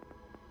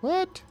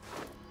 What?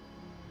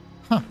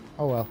 Huh.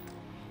 Oh well.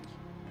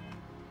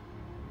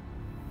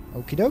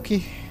 Okie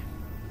dokie.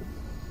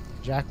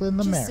 Jacqueline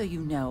Lemaire. Just so you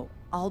know,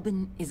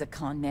 Albin is a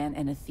con man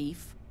and a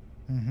thief.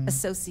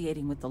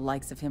 Associating with the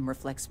likes of him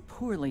reflects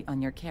poorly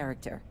on your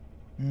character.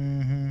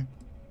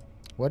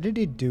 What did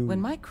he do?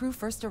 When my crew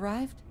first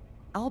arrived,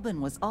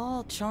 Albin was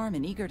all charm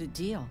and eager to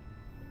deal.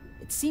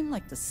 It seemed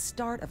like the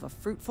start of a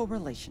fruitful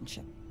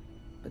relationship.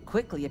 But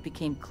quickly it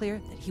became clear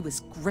that he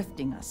was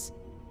grifting us.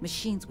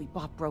 Machines we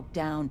bought broke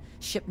down,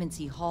 shipments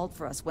he hauled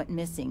for us went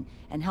missing,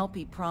 and help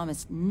he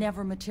promised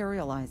never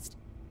materialized.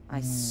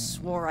 I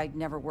swore I'd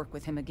never work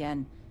with him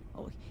again.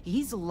 Oh,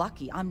 he's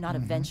lucky I'm not a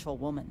vengeful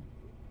woman.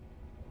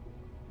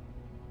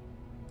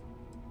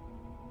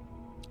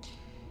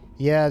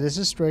 Yeah, this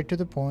is straight to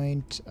the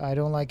point. I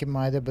don't like him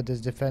either, but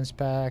this defense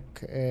pack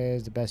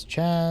is the best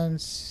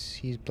chance.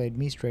 He's played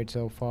me straight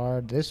so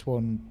far. This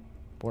won't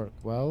work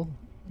well.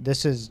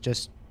 This is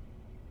just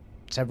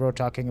Sevro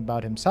talking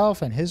about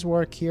himself and his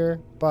work here,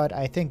 but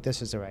I think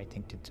this is the right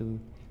thing to do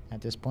at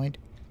this point.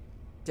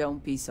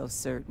 Don't be so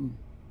certain.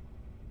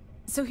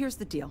 So here's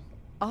the deal.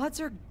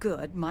 Odds are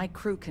good my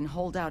crew can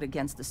hold out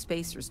against the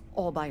Spacers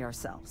all by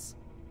ourselves.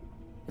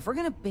 If we're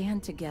gonna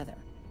band together,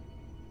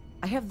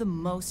 I have the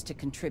most to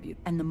contribute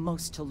and the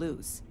most to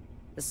lose.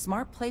 The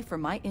smart play for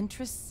my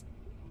interests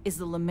is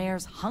the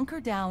Lemaire's hunker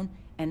down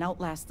and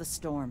outlast the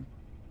storm.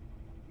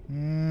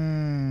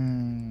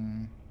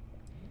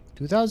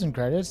 2,000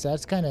 credits,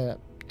 that's kind of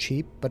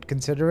cheap, but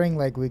considering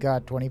like we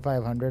got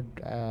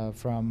 2,500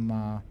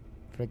 from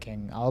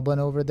freaking Alban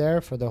over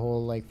there for the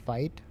whole like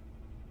fight.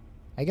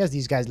 I guess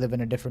these guys live in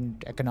a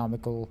different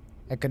economical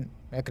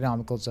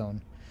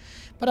zone.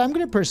 But I'm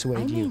going to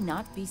persuade you. I may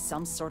not be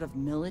some sort of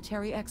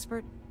military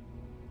expert,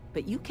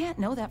 but you can't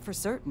know that for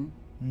certain.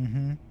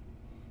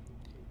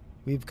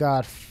 We've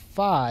got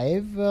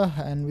 5,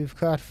 and we've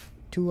got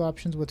 2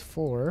 options with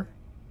 4.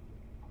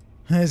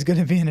 It's going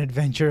to be an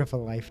adventure of a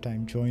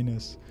lifetime. Join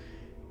us.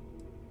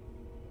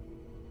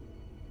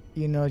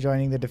 You know,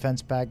 joining the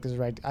defense pack is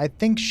right. I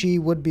think she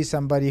would be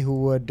somebody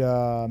who would,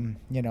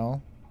 you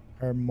know,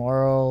 her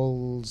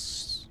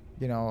morals,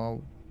 you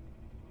know,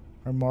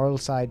 her moral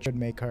side should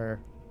make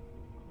her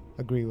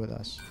agree with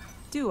us.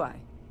 Do I?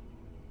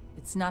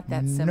 It's not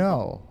that simple.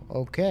 No.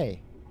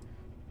 Okay.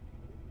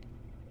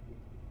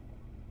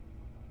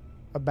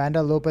 A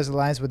Banda Lopez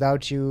alliance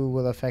without you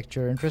will affect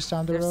your interest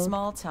on the road? They're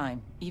small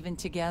time, even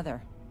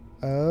together.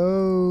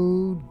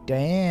 Oh,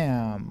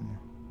 damn.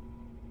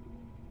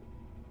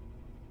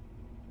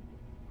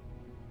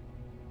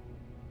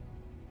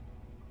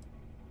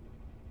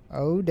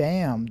 Oh,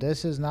 damn.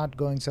 This is not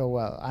going so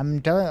well.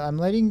 I'm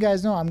letting you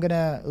guys know I'm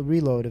gonna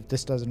reload if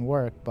this doesn't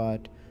work,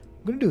 but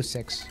I'm gonna do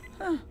 6.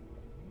 Huh.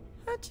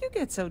 How'd you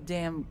get so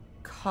damn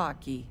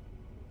cocky?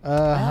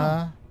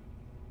 Well,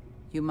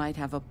 you might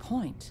have a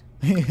point.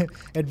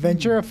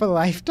 Adventure of a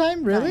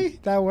lifetime? Really? Fine.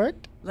 That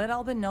worked? Let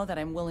Albin know that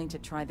I'm willing to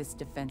try this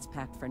defense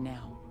pact for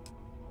now.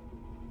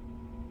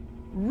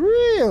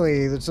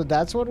 Really? So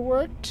that's what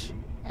worked?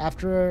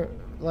 After,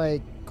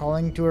 like,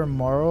 calling to her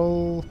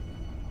moral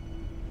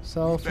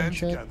self and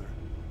shit? Together.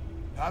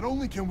 Not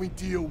only can we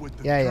deal with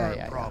the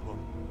current problem,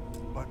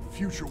 but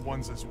future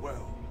ones as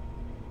well.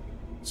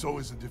 So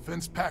is the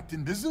defense pact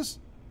in business?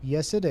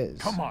 Yes, it is.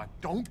 Come on,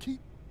 don't keep...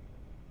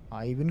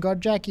 I even got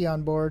Jackie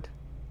on board.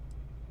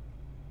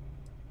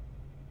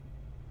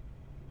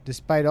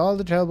 Despite all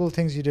the terrible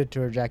things you did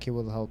to her, Jackie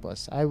will help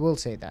us. I will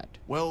say that.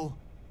 Well,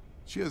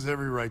 she has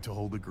every right to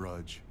hold a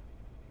grudge.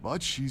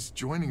 But she's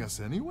joining us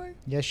anyway?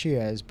 Yes, she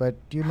is, but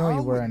you know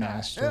you were an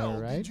ass to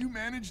her, right? Did you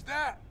manage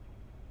that?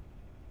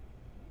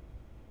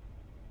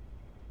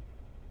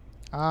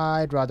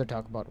 I'd rather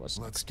talk about what's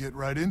Let's next. get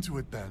right into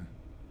it then.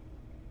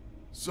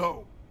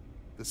 So,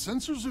 the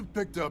sensors have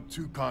picked up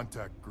 2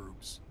 contact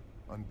groups.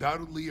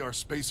 Undoubtedly our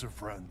spacer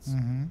friends.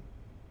 Mm-hmm.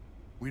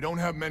 We don't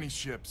have many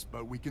ships,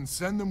 but we can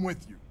send them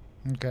with you.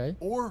 Okay.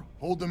 Or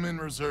hold them in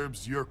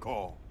reserves, your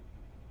call.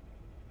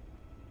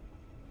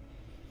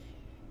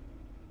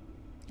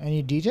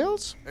 Any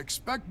details?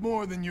 Expect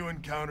more than you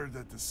encountered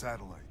at the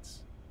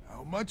satellites.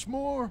 How much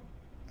more?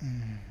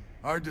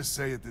 Hard to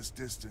say at this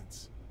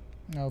distance.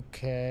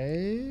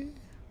 Okay.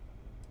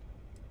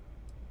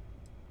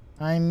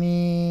 I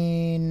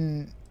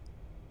mean,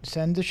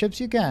 send the ships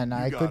you can.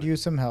 I could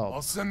use some help.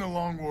 I'll send a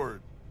long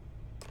word.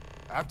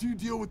 After you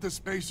deal with the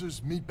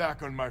spacers, meet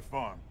back on my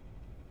farm.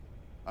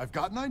 I've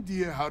got an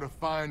idea how to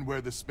find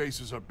where the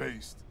spacers are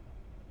based.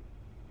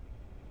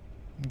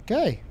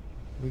 Okay.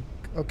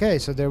 Okay,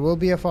 so there will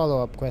be a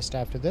follow-up quest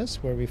after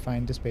this where we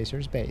find the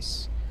Spacer's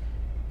base.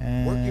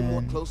 And working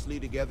more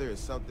closely together is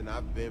something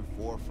I've been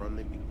for from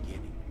the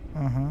beginning.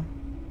 Uh-huh.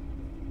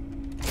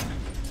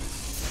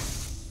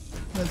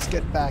 Let's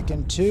get back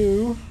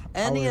into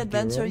any our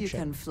adventure hero you check.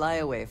 can fly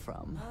away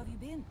from. How have you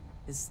been?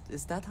 Is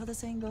that how the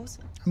saying goes?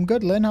 I'm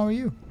good, Lynn. How are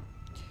you?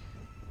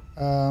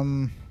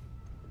 Do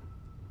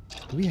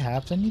we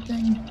have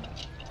anything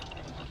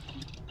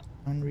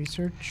on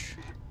research?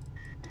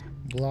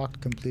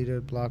 Blocked,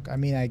 completed, block. I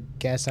mean, I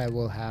guess I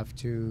will have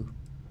to...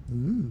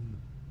 Ooh.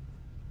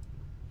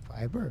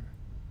 Fiber.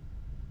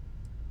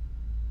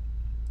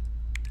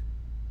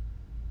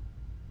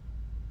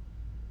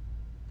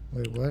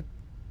 Wait, what?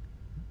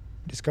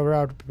 Discover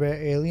how to prepare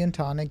alien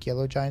tonic,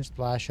 yellow giant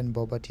splash, and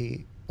boba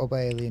tea. Boba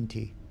alien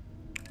tea.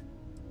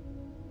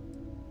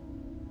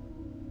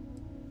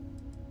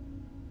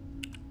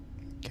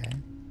 Okay.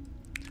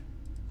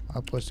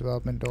 Outpost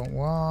development don't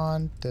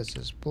want. This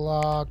is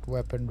blocked.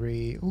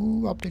 Weaponry.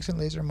 Ooh, optics and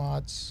laser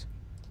mods.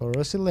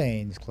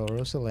 Chlorosilanes.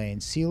 Chlorosilanes.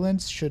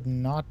 Sealants should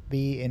not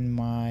be in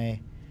my...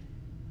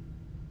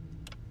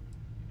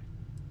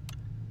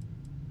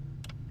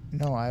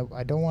 No,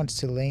 I don't want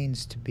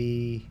silanes to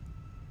be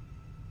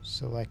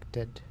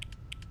selected.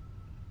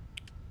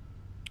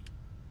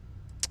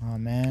 Oh,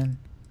 man.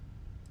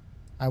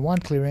 I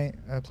want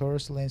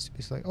chlorosilanes to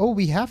be selected. Oh,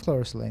 we have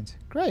chlorosilanes.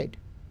 Great.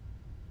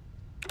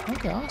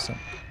 Okay, awesome.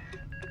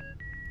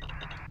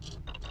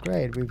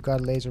 Great, we've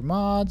got laser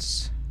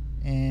mods,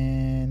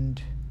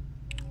 and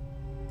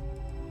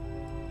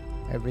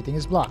everything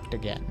is blocked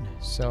again.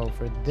 So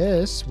for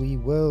this, we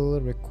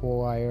will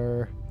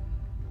require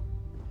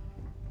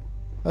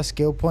a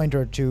skill point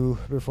or 2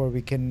 before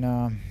we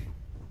can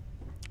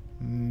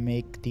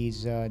make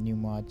these new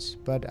mods.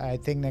 But I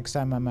think next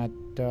time I'm at,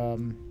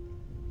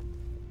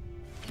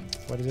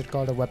 what is it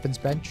called, a weapons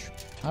bench?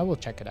 I will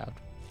check it out.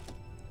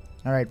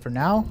 Alright, for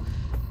now,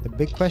 the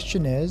big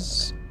question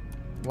is,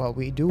 well,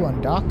 we do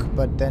undock,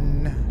 but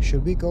then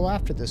should we go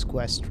after this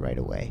quest right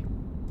away?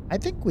 I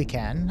think we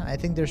can. I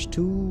think there's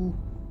 2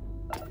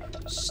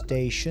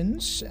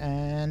 stations,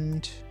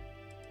 and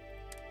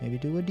maybe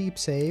do a deep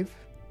save.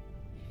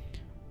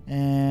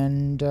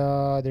 And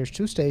there's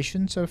 2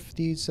 stations of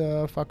these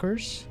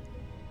fuckers,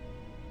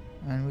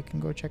 and we can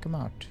go check them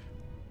out.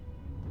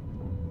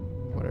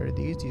 What are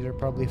these? These are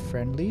probably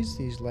friendlies.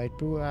 These light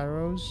blue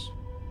arrows.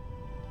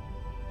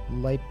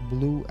 Light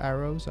blue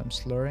arrows. I'm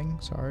slurring.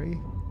 Sorry.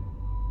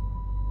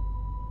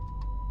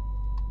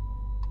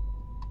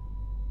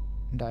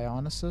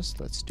 Dionysus.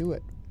 Let's do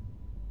it.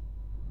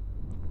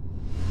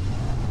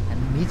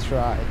 And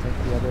Mithra, I think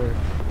the other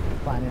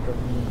planet or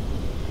moon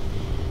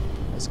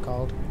is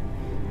called.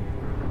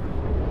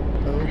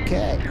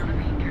 Okay.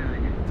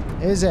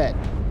 Is it?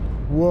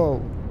 Whoa.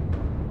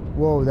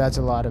 Whoa, that's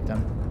a lot of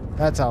them.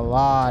 That's a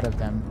lot of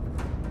them.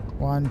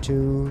 1,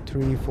 2,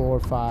 3, 4,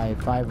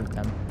 5. 5 of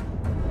them.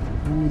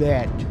 Who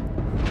that?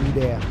 Who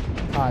there?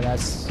 Ah,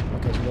 that's...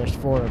 Okay, so there's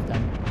 4 of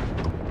them.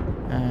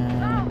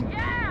 And... Oh,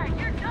 yeah,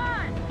 you're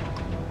done!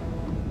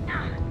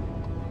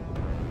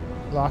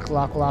 Lock,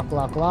 lock, lock,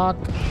 lock, lock.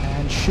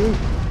 And shoot.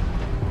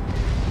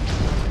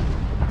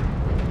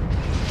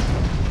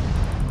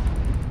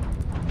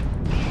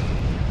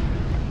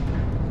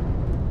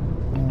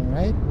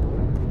 Alright.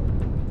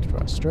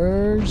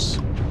 Thrusters.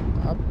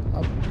 Up,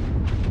 up.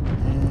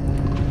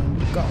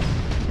 And go.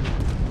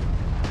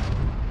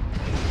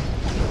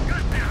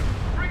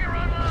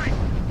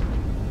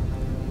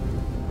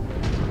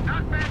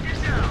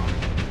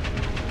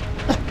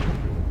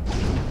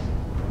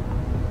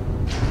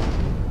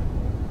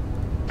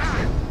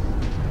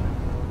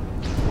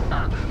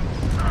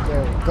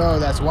 There we go,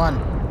 that's 1.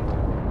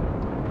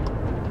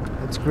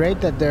 It's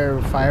great that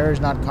their fire is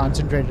not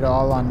concentrated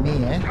all on me,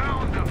 eh?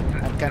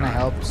 That kind of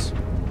helps.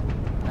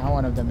 Now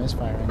one of them is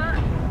firing.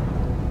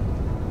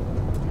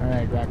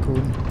 Alright,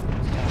 Raccoon.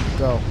 It's time to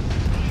go.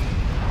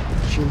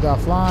 Shield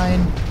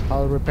offline.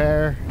 Hull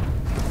repair.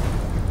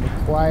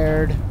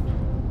 Required.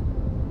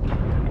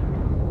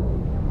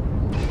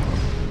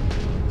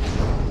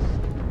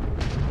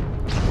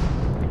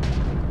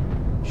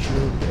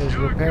 Shield is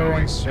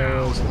repairing,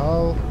 so is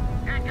hull.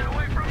 Can't get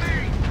away from me.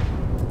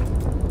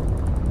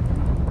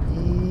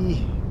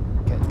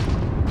 Okay.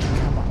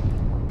 Come on.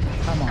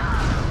 Come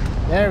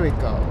on. There we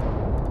go.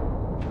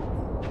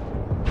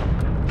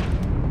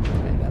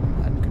 Right,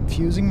 I'm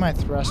confusing my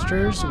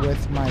thrusters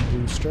with my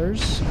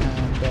boosters,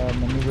 and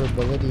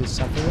maneuverability is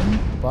suffering,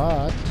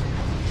 but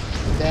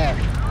there,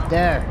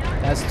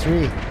 that's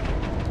 3.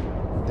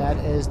 That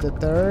is the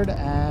 3rd,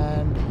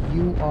 and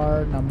you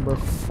are number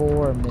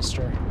 4,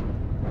 mister.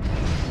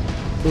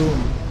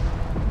 Boom.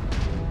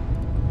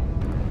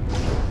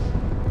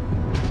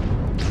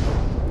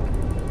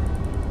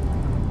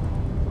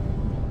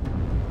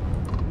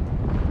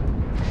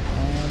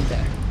 And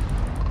there.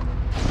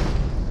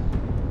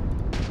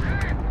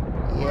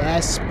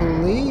 Yes,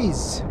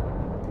 please.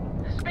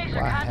 Spacer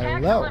Why, contacts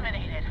hello.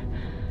 eliminated.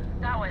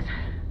 That was...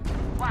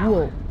 Wow.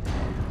 Whoa.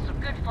 Some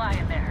good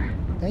flying there.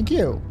 Thank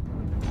you.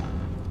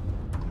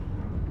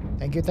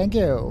 Thank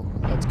you.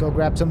 Let's go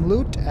grab some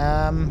loot.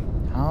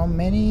 How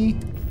many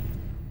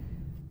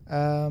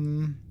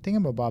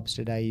thingamabobs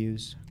did I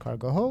use?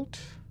 Cargo hold.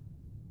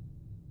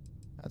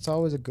 That's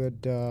always a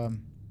good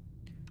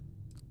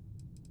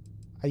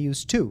I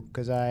used 2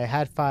 because I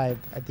had 5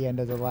 at the end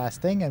of the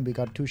last thing, and we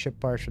got 2 ship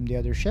parts from the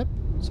other ship,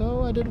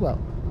 so I did well.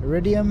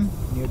 Iridium,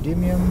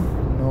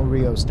 neodymium, no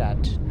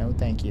rheostat. No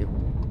thank you.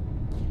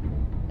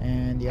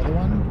 And the other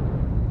one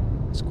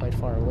is quite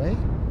far away.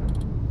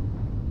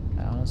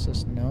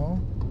 Analysis,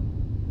 no.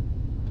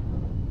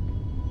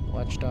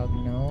 Watchdog,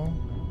 no.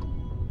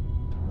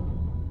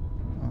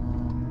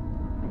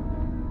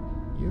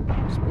 You,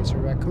 Spacer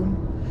Raccoon.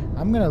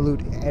 I'm gonna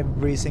loot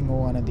every single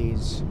one of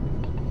these.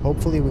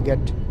 Hopefully we get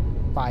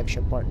 5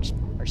 ship parts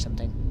or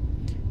something.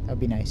 That'd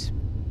be nice.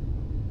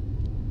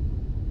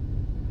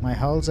 My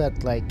hull's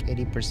at like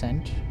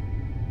 80%.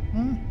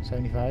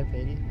 75,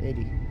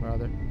 80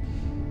 rather.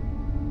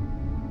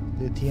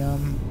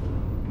 Lithium.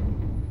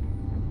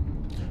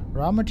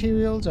 Raw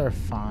materials are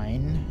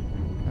fine,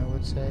 I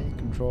would say.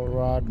 Control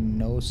rod,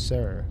 no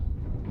sir.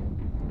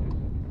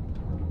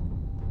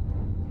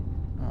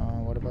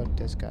 What about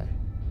this guy?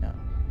 No.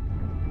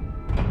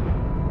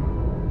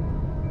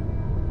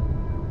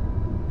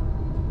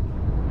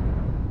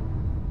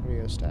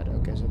 Rheostat.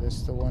 Okay, so this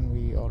is the one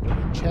we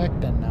already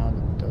checked, and now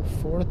the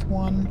 4th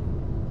one.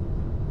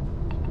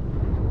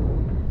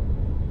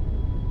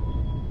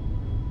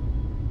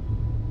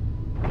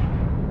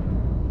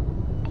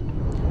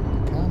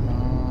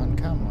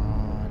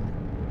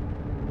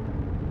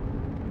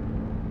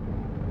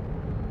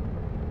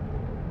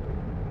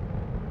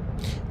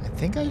 I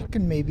think I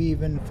can maybe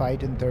even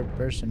fight in 3rd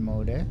person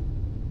mode, eh?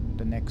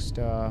 The next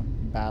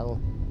battle.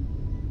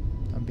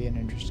 That'll be an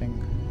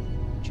interesting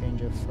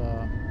change of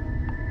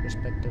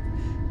perspective.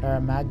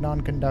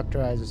 Paramagnon conductor,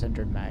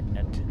 isocentered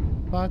magnet.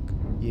 Fuck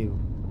you.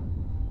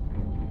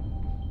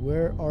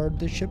 Where are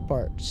the ship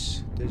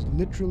parts? These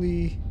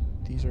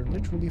are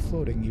literally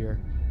floating here.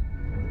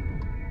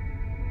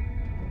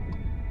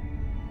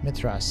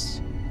 Mithras.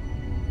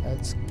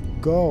 Let's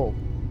go.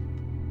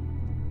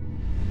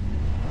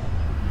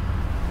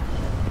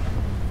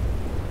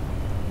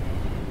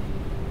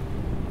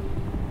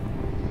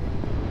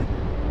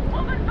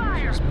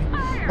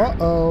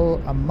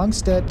 Uh-oh,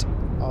 amongst it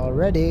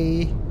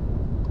already.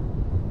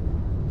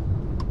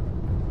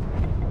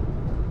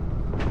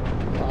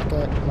 Lock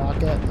it,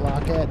 lock it,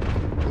 lock it,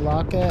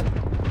 lock it.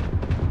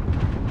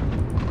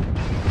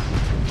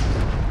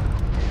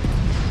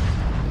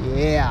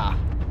 Yeah.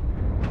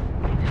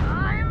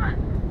 Time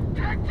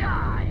to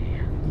die.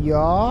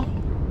 Ja.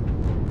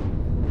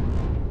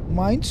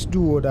 Meinst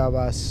du oder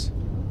was?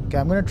 Okay,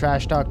 I'm gonna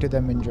trash talk to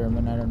them in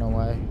German. I don't know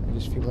why. I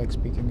just feel like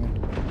speaking it.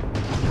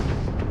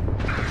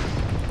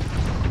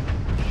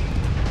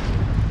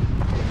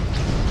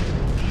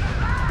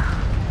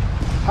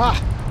 Ah!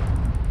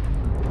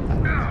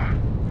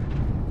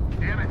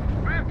 Damn it!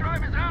 Ramp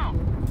drive is out!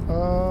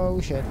 Oh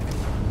shit.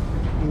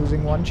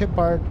 Using 1 chip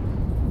part.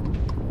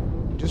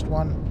 Just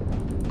 1.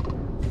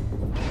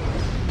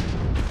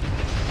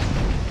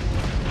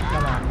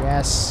 Come on,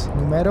 yes.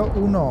 Numero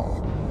 1.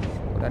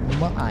 Oder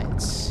Nummer 1.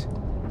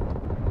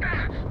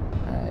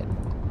 Alright.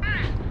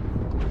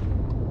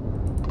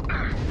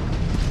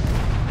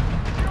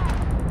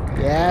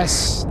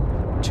 Yes.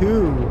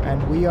 2.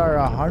 And we are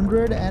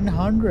 100 and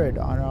 100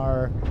 on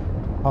our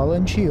hull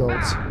and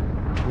shields.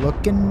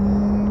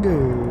 Looking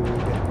good.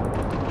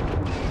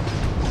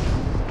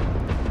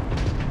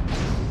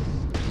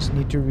 Just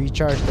need to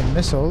recharge the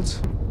missiles,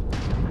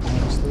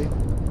 honestly.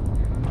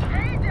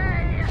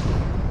 Heyday!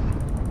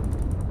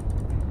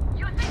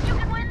 You think you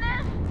can win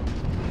this?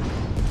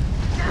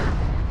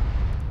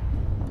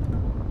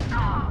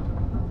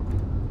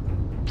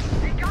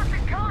 They got the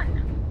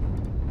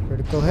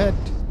Critical hit.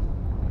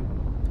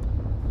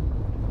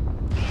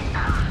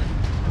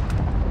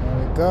 There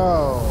we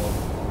go.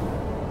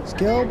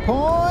 Skill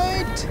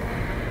point.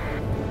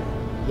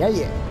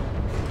 Yeah.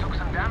 Took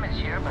some damage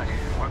here, but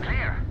we're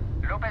clear.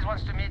 Lopez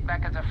wants to meet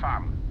back at the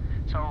farm.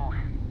 So,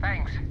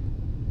 thanks.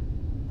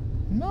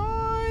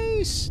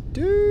 Nice,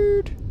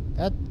 dude.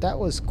 That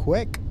was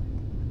quick.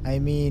 I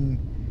mean,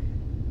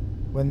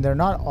 when they're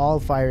not all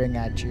firing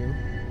at you,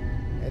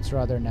 it's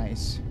rather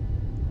nice.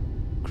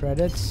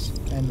 Credits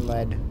and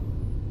lead.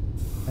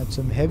 That's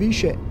some heavy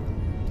shit.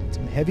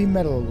 Some heavy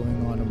metal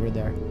going on over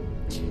there.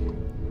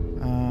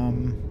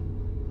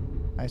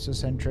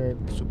 Isocentric,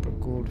 super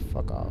cool.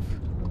 Fuck off.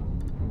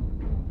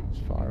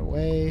 It's far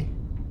away.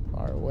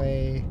 Far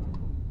away.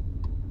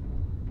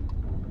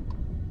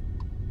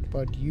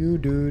 But you,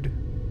 dude,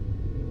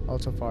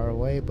 also far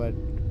away, but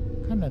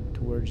kind of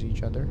towards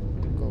each other.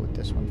 We'll go with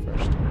this one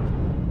first.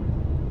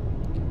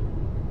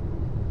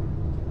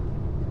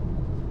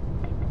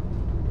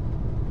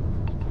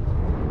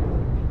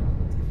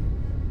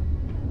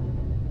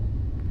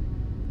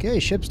 Okay,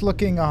 ship's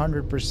looking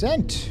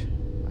 100%.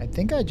 I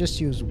think I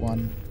just used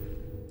one.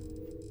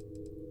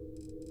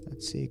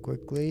 Let's see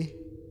quickly.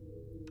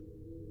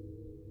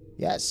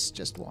 Yes,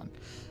 just one.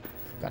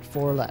 Got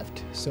 4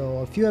 left. So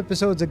a few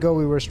episodes ago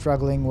we were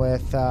struggling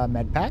with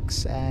med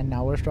packs, and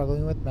now we're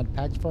struggling with med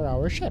packs for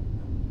our ship,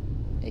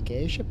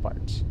 aka ship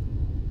parts.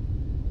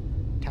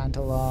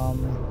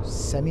 Tantalum,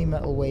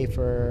 semi-metal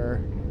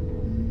wafer,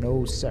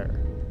 no sir.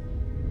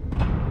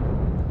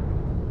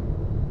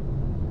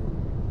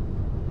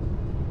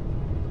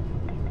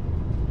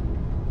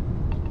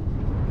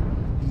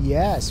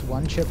 Yes,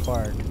 1 ship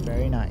part,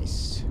 very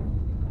nice.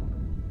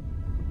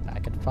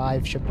 Back at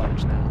 5 ship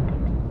parts now.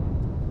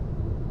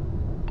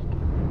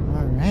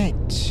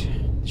 Alright,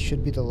 this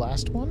should be the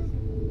last one.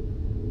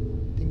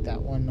 I think that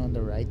one on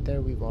the right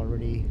there we've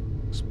already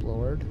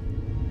explored.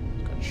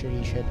 It's got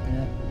shitty shit in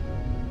it.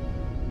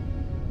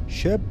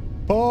 Ship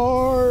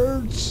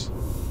parts!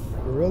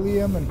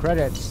 Beryllium and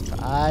credits.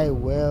 I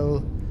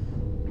will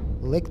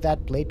lick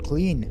that plate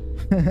clean.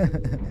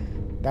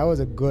 That was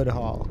a good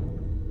haul.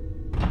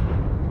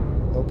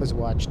 Lopez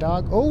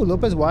Watchdog. Oh,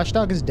 Lopez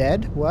Watchdog is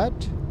dead?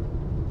 What?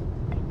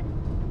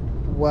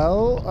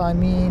 Well, I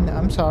mean,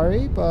 I'm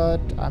sorry, but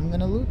I'm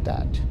gonna loot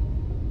that.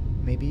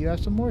 Maybe you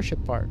have some more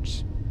ship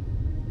parts.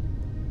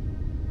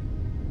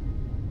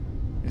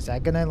 Is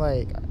that gonna,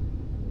 like,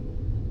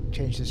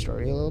 change the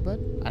story a little bit?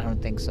 I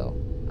don't think so.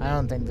 I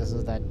don't think this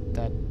is that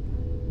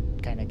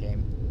kind of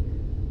game.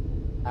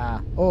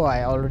 Oh,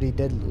 I already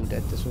did loot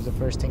it. This was the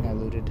first thing I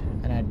looted,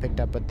 and I picked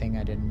up a thing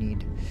I didn't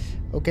need.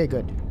 Okay,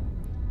 good.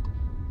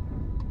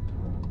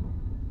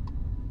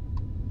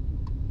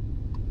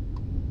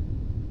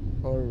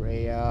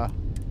 Aurea.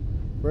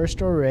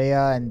 First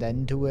Aurea and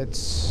then to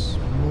its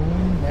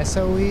moon,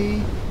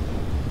 Nesawi.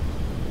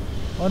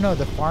 Oh no,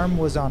 the farm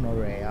was on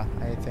Aurea,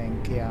 I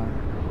think, yeah.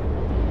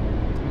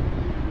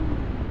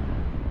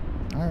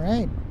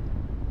 Alright.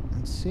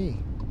 Let's see.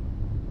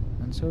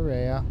 That's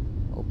Aurea.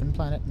 Open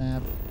planet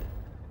map.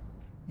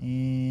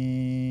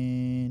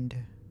 And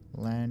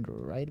land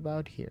right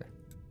about here.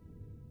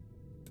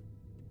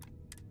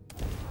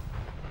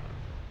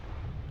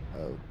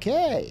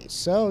 Okay,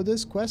 so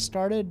this quest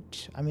started,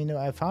 I mean,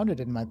 I found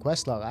it in my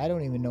quest log. I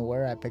don't even know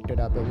where I picked it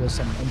up. It was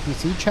some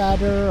NPC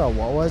chatter or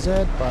what was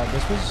it? But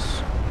this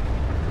was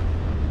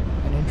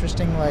an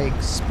interesting, like,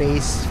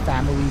 space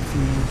family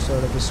feud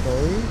sort of a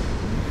story.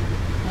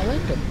 I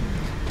liked it.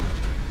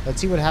 Let's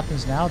see what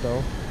happens now,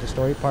 though. The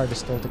story part is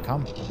still to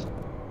come.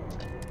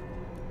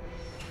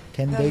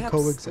 Can they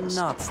coexist?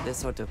 Not the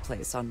sort of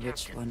place on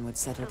which one would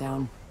settle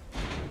down.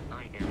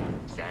 I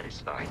am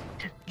satisfied.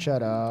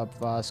 Shut up,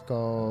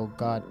 Vasco.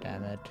 God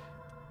damn it.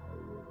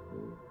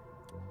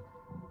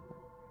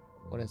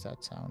 What is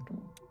that sound?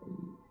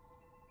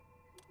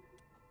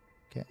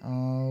 Okay,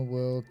 I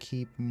will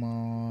keep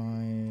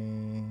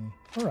my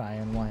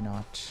Orion, why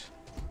not?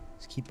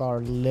 Let's keep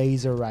our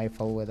laser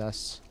rifle with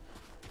us.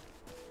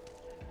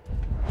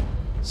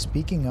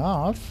 Speaking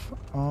of,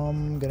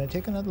 I'm gonna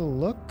take another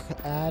look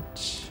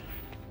at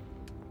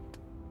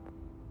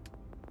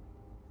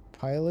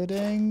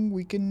piloting.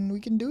 We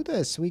can do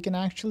this. We can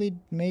actually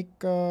make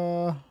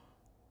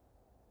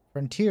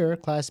Frontier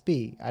Class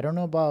B. I don't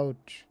know about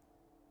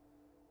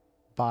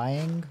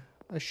buying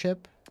a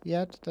ship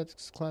yet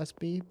that's Class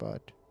B,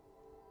 but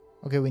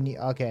okay, we need,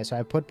 okay, so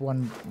I put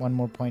one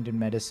more point in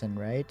medicine,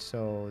 right?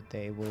 So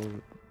they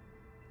will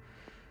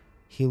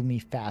heal me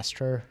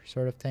faster,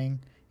 sort of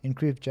thing.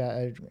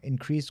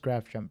 Increased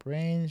craft jump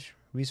range.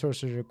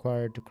 Resources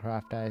required to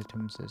craft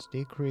items is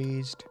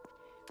decreased.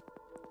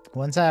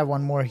 Once I have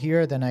one more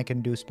here, then I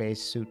can do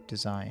spacesuit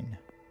design,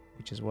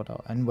 which is what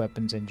and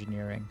weapons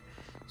engineering.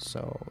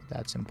 So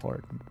that's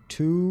important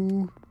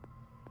too.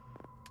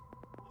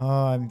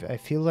 I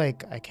feel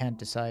like I can't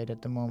decide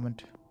at the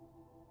moment.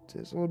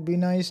 This would be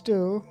nice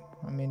too.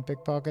 I mean,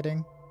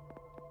 pickpocketing.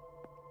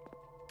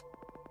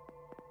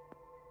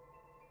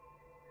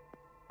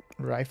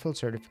 Rifle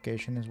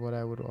certification is what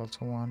I would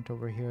also want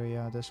over here.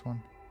 Yeah, this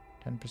one.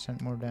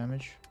 10% more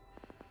damage.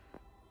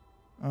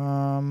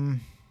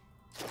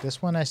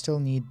 This one I still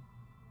need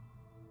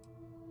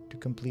to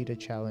complete a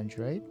challenge,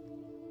 right?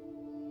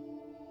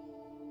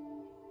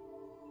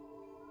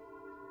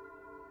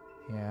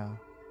 Yeah.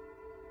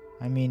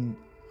 I mean,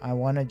 I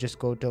want to just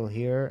go till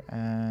here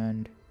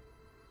and...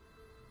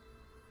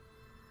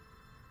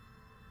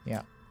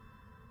 Yeah.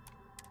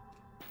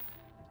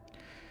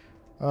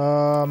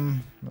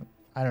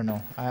 I don't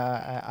know.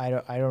 I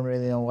don't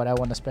really know what I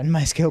want to spend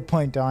my skill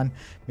point on.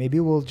 Maybe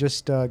we'll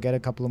just get a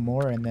couple of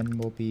more and then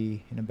we'll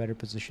be in a better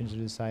position to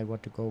decide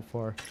what to go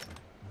for.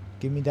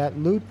 Give me that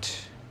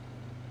loot.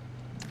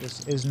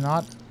 This is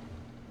not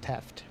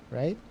theft,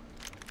 right?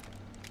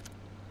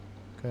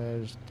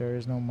 Because there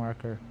is no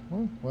marker.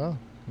 Oh, well,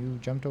 you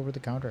jumped over the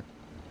counter.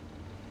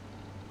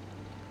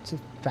 It's a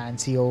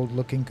fancy old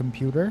looking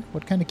computer.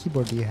 What kind of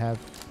keyboard do you have?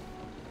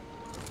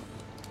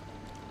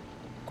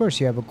 Of course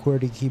you have a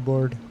QWERTY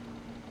keyboard.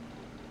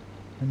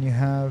 And you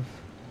have...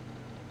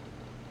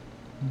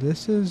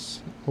 This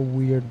is a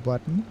weird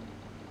button.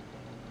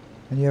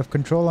 And you have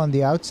control on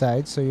the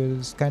outside, so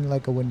it's kind of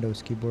like a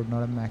Windows keyboard,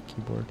 not a Mac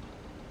keyboard.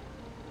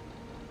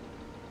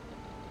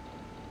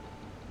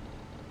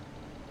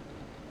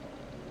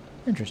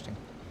 Interesting.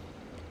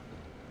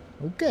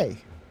 Okay.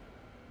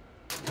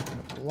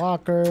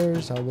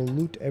 Lockers. I will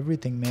loot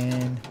everything,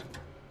 man.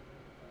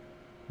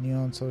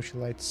 Neon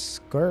socialite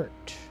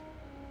skirt.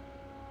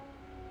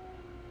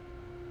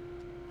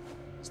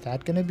 Is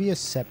that gonna be a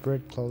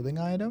separate clothing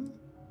item?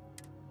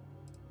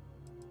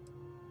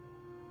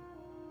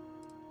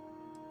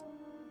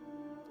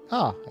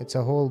 Ah, it's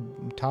a whole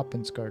top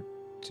and skirt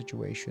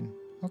situation.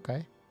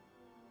 Okay.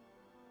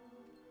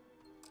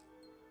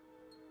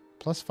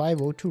 Plus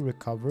 502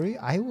 recovery.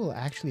 I will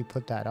actually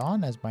put that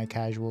on as my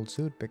casual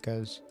suit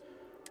because...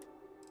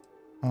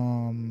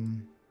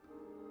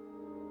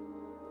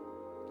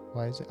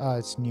 Why is it? Ah,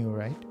 it's new,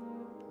 right?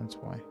 That's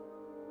why.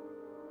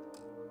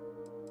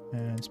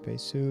 And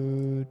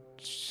spacesuit.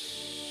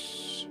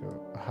 So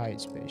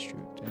hide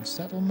spacesuit. And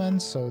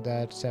settlements so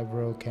that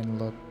Sevro can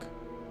look...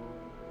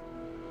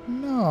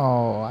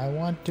 No, I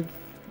want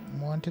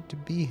it to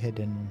be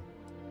hidden.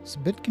 It's a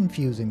bit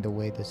confusing the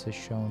way this is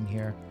shown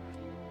here.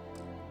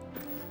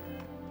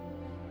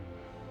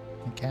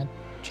 I can't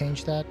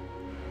change that.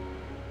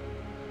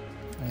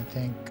 I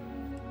think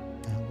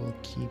I will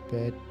keep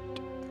it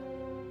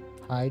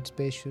hide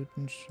spacesuit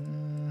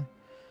and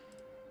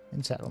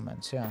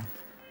settlements. Yeah,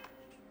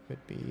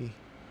 could be.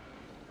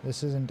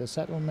 This isn't a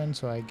settlement,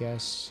 so I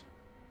guess.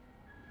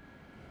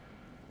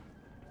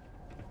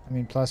 I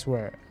mean, plus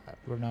we're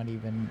not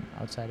even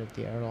outside of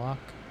the airlock.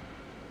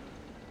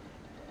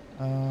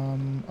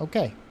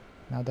 Okay.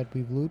 Now that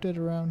we've looted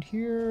around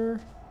here,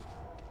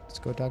 let's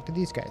go talk to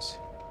these guys.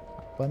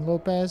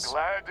 Lopez.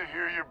 Glad to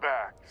hear you're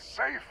back,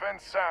 safe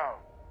and sound.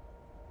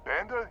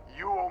 Banda,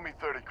 you owe me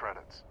 30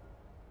 credits.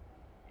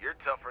 You're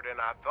tougher than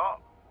I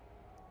thought.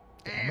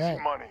 Easy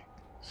money.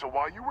 So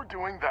while you were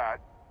doing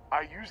that,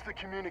 I used the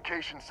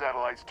communication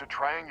satellites to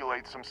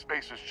triangulate some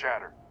spacers'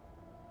 chatter.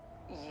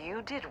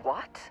 You did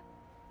what?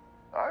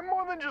 I'm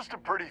more than just a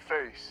pretty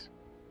face.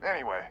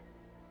 Anyway,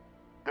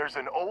 there's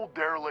an old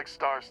derelict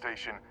star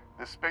station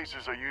the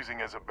spacers are using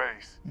as a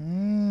base.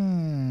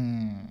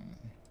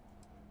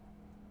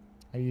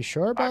 Are you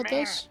sure about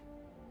this?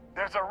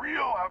 There's a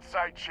real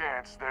outside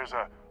chance there's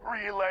a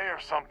relay or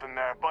something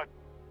there, but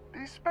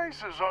these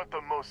spacers aren't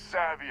the most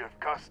savvy of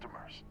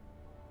customers.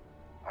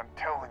 I'm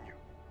telling you,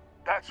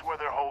 that's where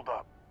they're holed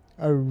up.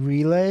 A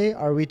relay?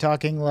 Are we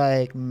talking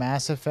like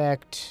Mass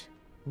Effect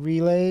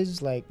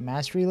relays? Like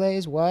mass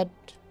relays? What?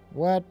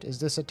 What?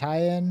 Is this a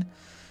tie-in?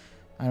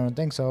 I don't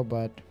think so,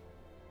 but...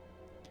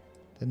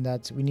 Then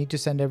that's... We need to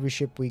send every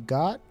ship we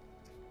got?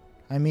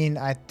 I mean,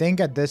 I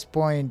think at this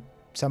point...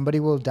 Somebody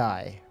will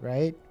die,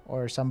 right?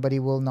 Or somebody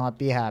will not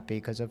be happy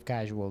because of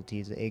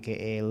casualties,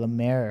 aka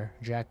Lemaire.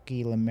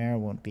 Jackie Lemaire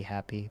won't be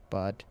happy,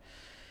 but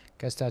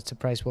guess that's the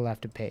price we'll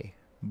have to pay.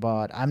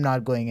 But I'm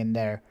not going in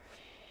there.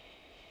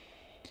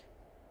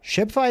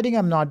 Ship fighting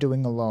I'm not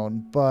doing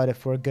alone, but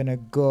if we're gonna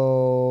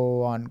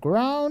go on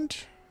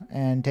ground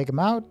and take them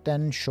out,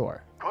 then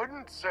sure.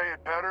 Couldn't say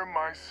it better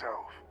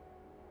myself.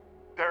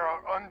 There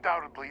are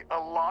undoubtedly a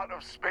lot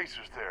of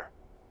spacers there,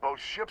 both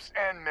ships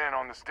and men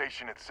on the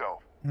station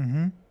itself.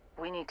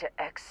 We need to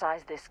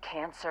excise this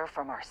cancer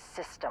from our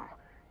system.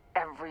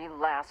 Every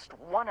last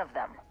one of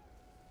them.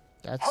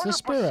 That's the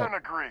spirit. 100%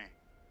 agree.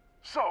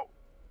 So,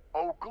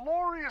 oh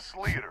glorious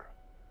leader,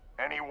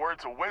 any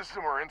words of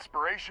wisdom or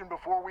inspiration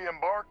before we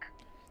embark?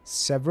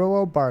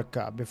 Sevro Au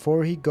Barca,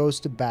 before he goes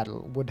to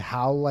battle, would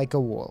howl like a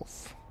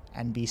wolf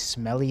and be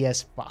smelly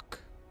as fuck.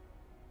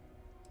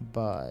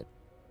 But...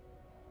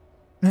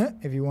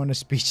 if you want a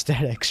speech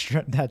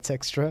that's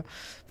extra.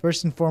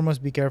 First and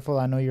foremost, be careful.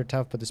 I know you're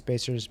tough, but the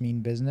spacers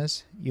mean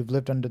business. You've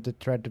lived under the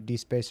threat of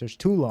these spacers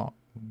too long.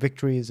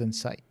 Victory is in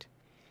sight.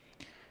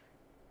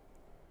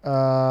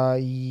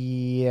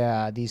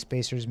 Yeah, these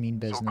spacers mean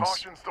business. So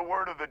caution's the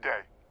word of the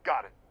day.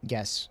 Got it.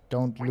 Yes,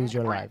 don't lose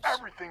your lives.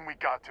 Everything we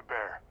got to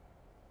bear.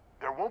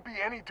 There won't be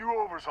any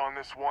do-overs on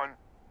this one.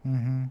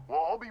 Mm-hmm. We'll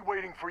all be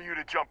waiting for you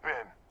to jump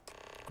in.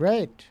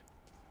 Great.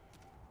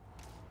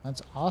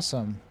 That's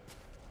awesome.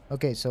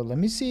 Okay, so let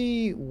me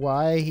see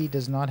why he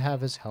does not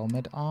have his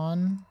helmet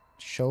on.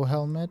 Show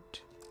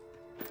helmet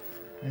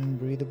in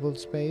breathable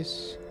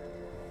space.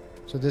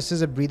 So this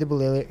is a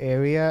breathable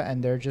area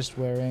and they're just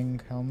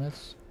wearing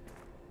helmets.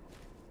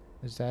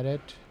 Is that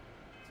it?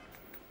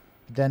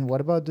 Then what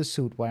about the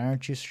suit? Why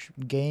aren't you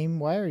game?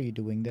 Why are you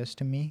doing this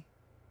to me?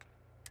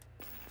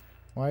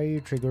 Why are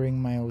you triggering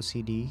my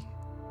OCD?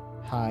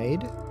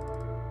 Hide.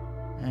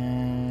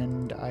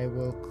 And I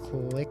will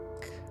click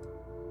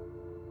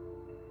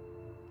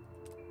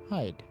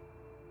hide.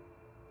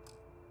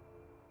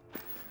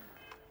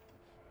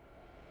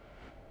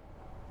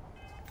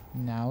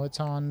 Now it's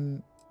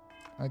on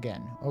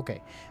again. Okay.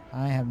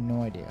 I have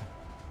no idea.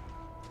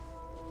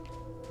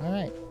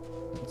 Alright.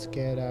 Let's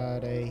get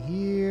out of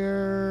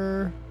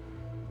here.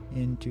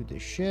 Into the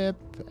ship.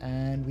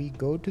 And we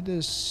go to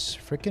this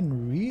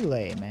freaking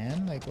relay,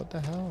 man. Like, what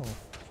the hell?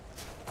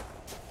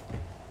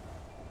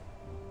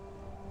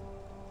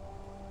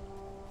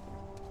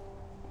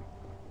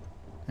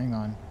 Hang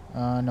on.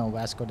 No,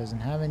 Vasco doesn't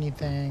have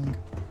anything.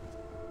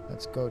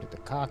 Let's go to the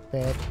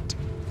cockpit.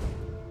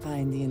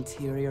 Find the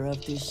interior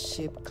of this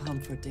ship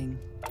comforting.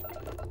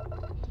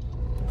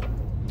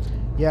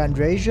 Yeah,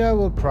 Andrasia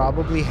will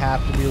probably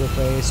have to be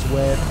replaced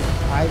with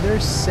either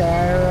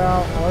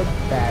Sarah or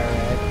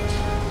Barrett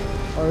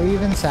or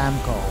even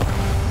Samco.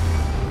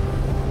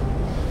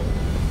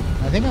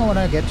 I think I want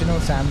to get to know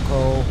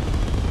Samco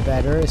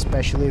better,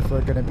 especially if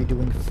we're going to be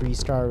doing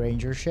Freestar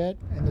Ranger shit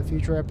in the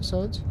future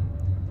episodes.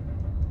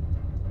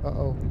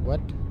 Uh-oh,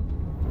 what?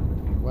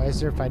 Why is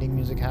there fighting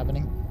music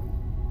happening?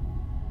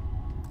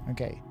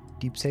 Okay,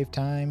 deep save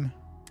time.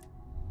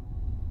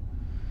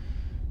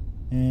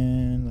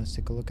 And let's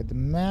take a look at the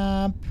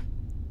map.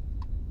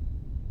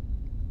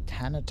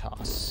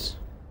 Thanatos.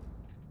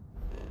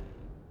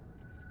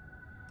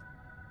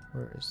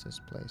 Where is this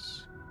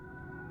place?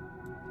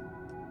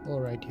 Oh,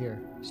 right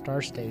here.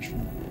 Star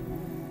Station.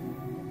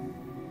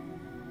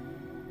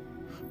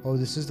 Oh,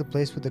 this is the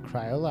place with the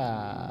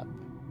cryolab.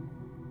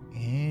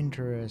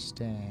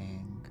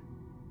 Interesting.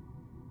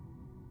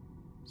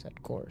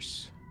 Set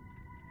course.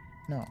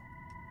 No.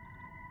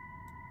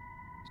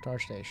 Star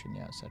Station,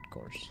 yeah, set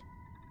course.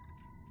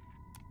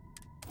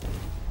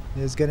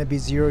 There's gonna be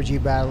zero-G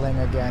battling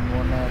again,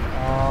 won't it?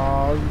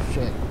 Oh,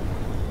 shit.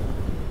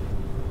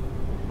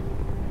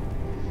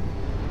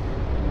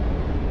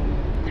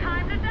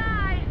 Time to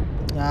die!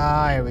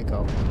 Ah, here we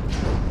go.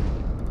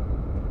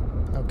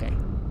 Okay.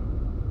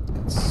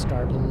 Let's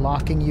start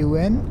locking you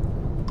in.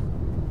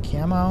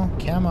 Camo,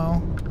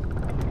 camo.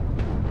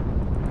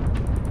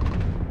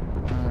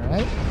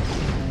 Alright.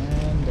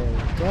 And there we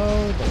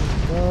go, there we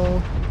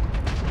go.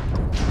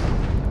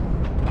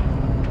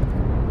 And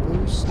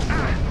boost.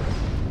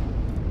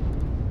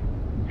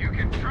 You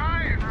can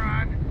try and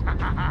run!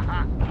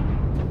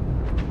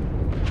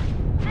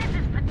 This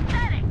is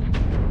pathetic!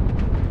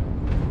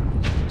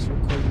 So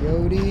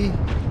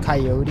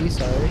Coyote,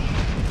 sorry.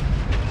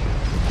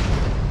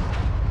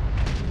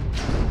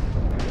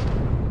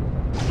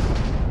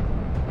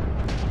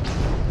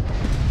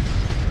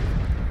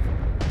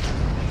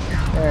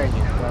 There you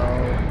go.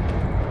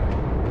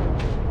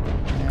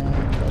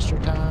 And thruster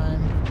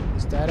time.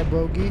 Is that a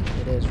bogey?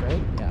 It is,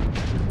 right? Yeah.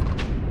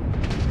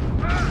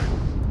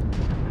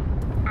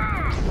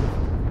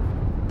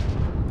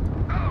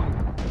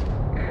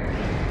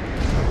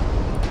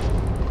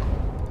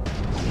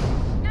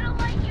 Gonna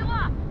light you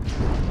up!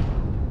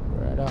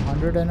 We're at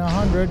 100 and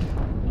 100.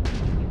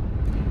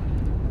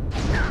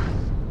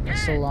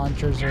 Missile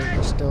launchers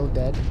are still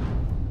dead.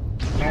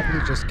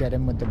 Probably just get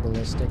him with the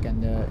ballistic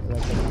and the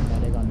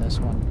electromagnetic on this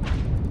one.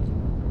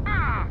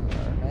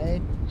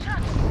 Alright.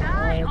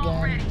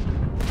 Again.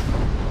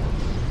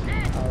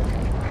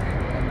 Okay.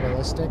 One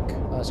ballistic.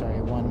 Oh,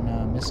 sorry. One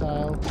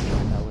missile.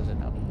 And that was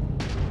enough.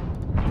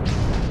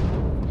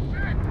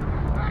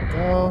 There we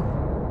go.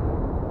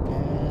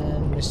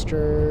 And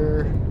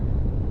Mr.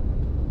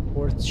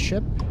 Fourth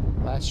ship.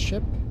 Last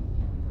ship.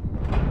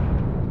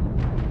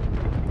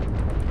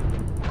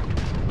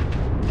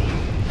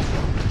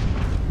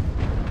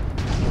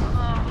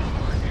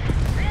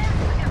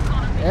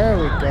 There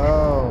we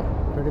go.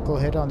 Critical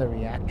hit on the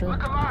reactor.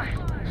 Look alive!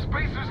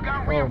 Spacers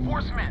got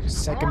reinforcements.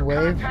 Second More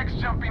wave. contacts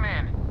jumping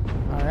in.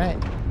 Alright.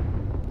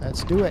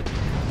 Let's do it.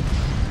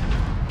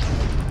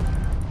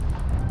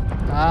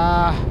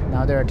 Ah,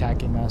 now they're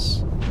attacking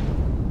us.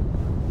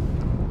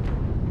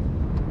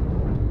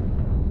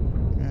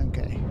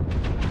 Okay.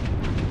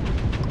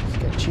 Let's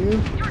get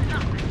you.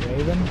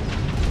 Raven.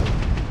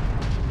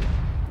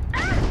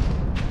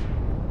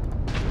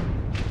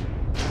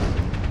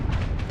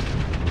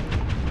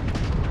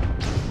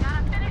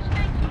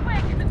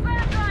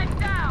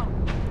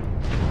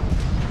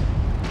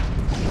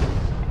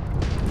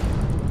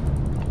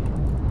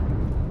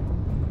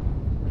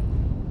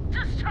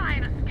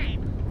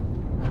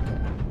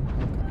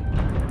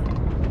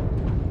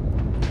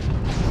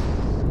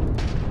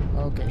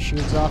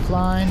 Shields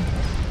offline.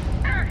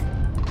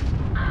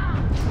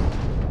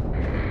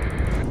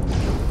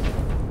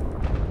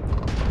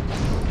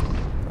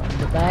 Run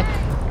the back.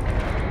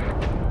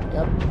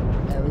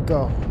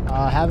 go.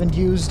 Haven't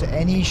used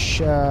any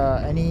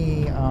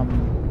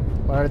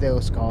what are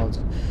those called?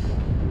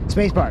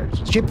 Space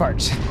parts, ship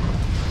parts.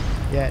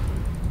 Yet,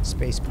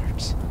 space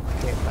parts.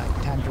 Okay,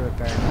 back. Time to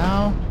repair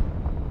now.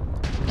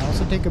 Can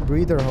also take a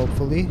breather,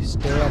 hopefully.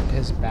 Stay at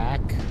his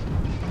back.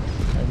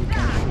 That he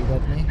can't shoot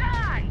at me.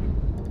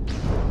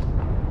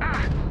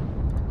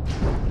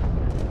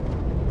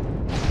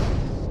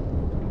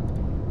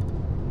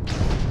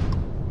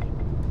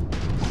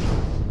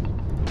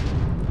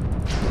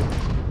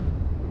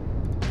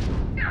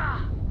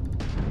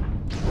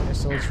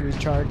 Missiles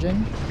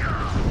recharging.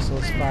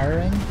 Missiles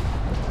firing.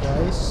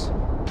 Twice.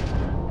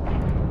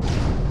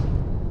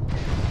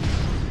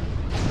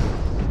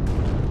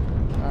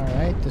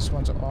 Alright, this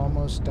one's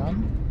almost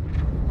done.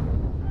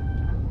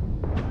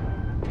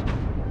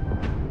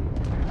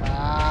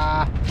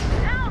 Ah!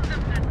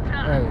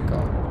 There we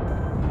go.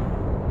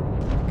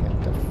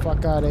 Get the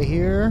fuck out of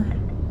here.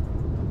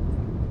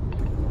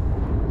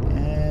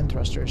 And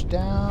thrusters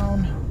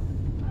down.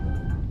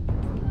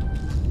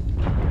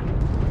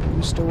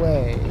 Boost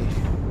away.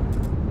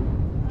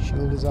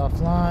 Shield is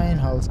offline.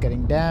 Hull's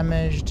getting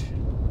damaged.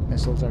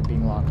 Missiles are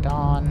being locked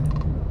on.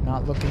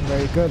 Not looking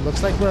very good.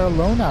 Looks like we're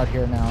alone out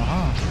here now,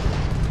 huh?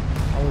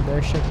 All of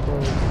their ships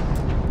were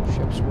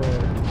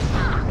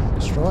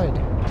destroyed.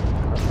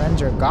 Our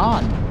friends are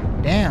gone.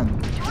 Damn.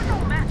 You're no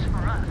match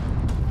for us.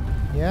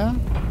 Yeah?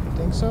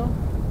 Think so?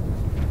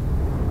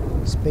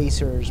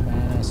 Spacers,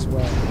 man, I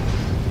swear.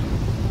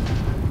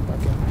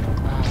 Fucking.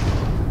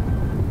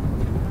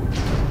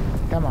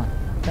 Come on.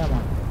 Come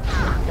on.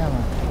 Come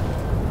on.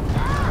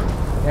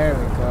 There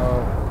we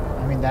go.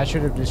 I mean, that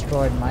should have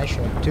destroyed my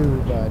ship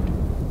too, but...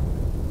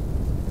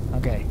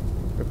 Okay.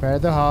 Repair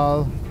the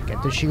hull.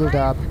 Get the shield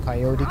up.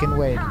 Coyote can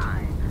wait.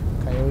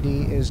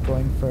 Coyote is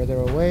going further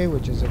away,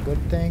 which is a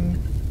good thing.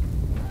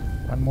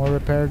 One more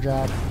repair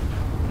job.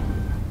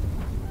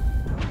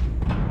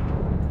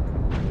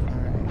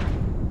 Alright.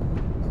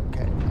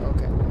 Okay.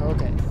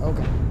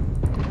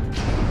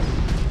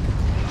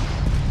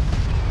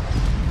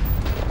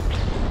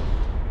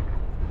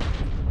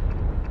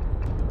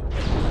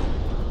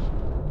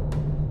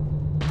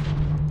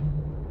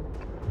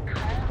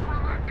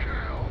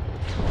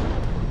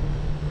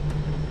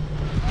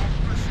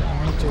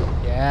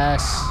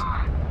 Yes.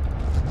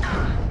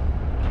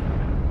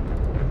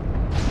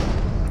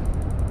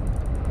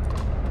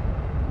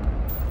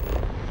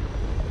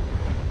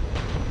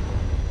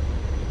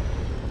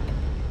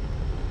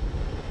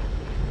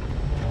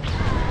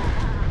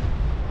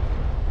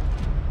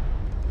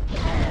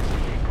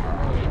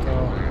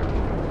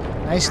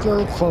 Nice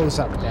little close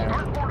up there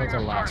with the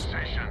last one.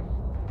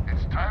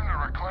 It's time to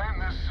reclaim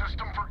this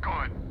system for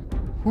good.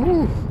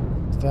 Whew,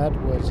 that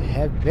was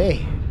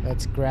heavy.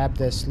 Let's grab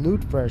this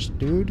loot first,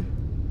 dude.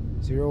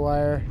 Zero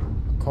wire,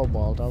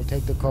 cobalt. I'll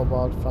take the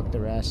cobalt, fuck the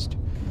rest.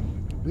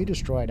 We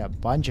destroyed a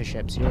bunch of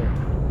ships here.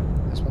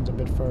 This one's a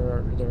bit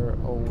further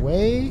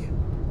away.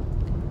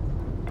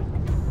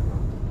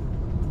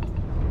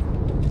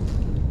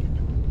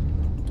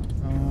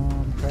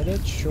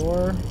 Credits,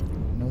 sure.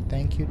 No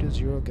thank you to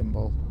Zero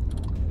Gimbal.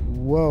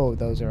 Whoa,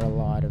 those are a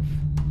lot of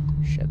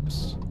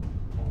ships.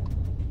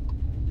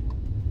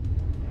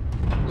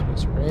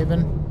 Space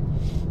Raven.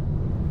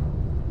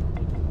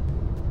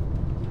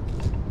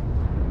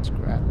 Let's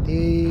grab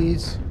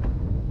these.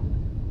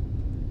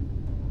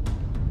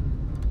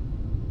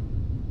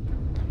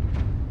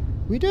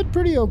 We did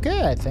pretty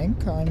okay, I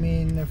think. I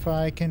mean, if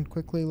I can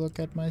quickly look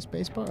at my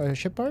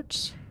ship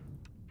parts.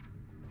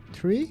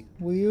 3?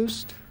 We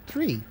used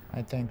 3,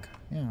 I think.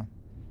 Yeah.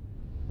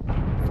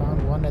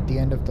 Found one at the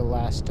end of the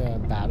last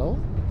battle.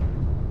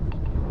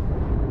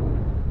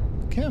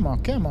 Come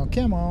on.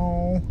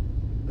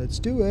 Let's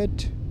do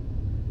it.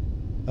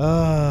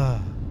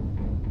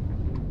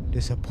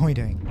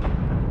 Disappointing.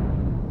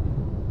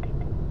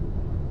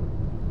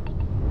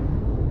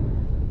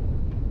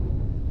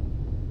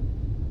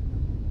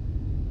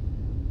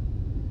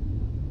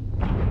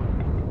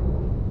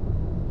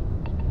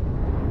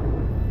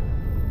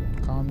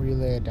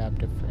 Relay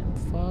adaptive frame.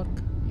 Fuck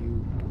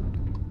you,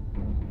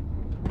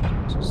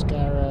 dude. So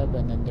Scarab,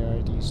 and then there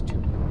are these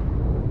two.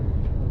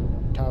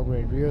 Tau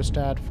grade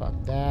rheostat. Fuck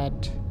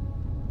that.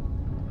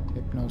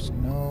 Hypnos,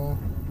 no.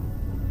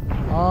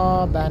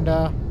 Oh,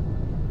 Banda.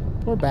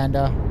 Poor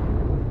Banda.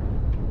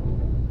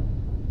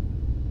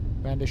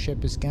 Banda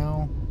ship is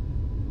gone.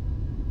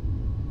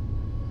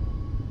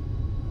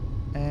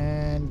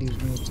 And leaves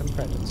me with some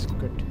credits.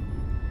 Good.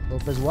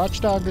 Lopez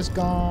Watchdog is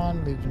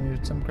gone. Leaves me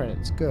with some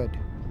credits. Good.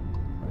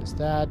 What is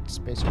that?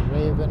 Space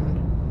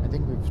Raven. I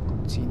think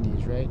we've seen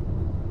these, right?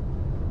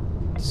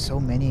 So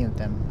many of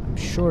them. I'm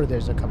sure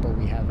there's a couple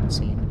we haven't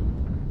seen.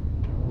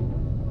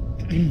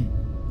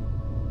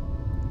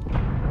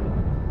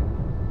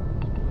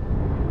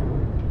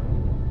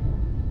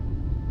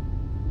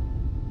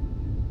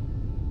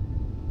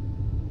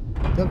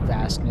 The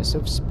vastness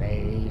of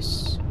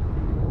space.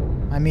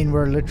 I mean,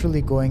 we're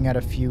literally going at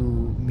a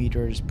few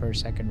meters per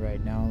second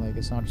right now. Like,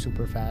 it's not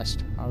super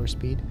fast, our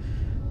speed.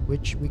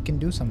 Which we can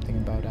do something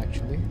about,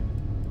 actually.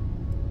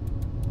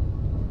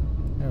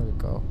 There we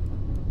go.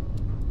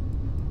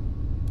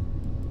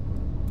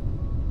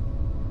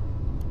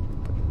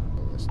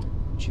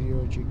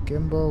 H0G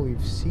gimbal,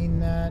 we've seen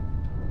that.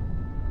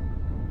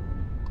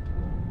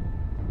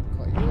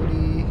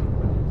 Coyote.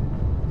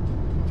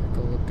 Take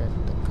a look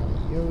at the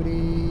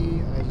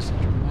Coyote.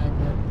 Isocenter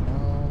magnet,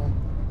 no.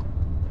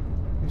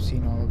 We've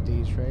seen all of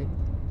these, right?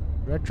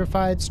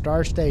 Retrified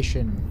Star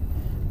Station.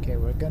 Okay,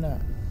 we're gonna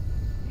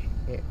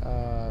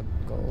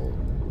go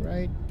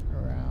right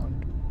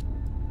around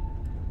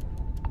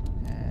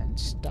and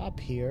stop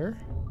here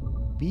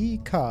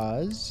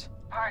because...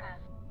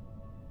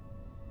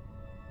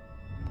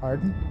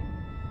 Pardon?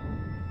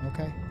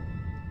 Okay.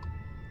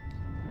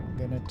 I'm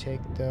gonna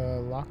take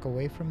the lock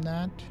away from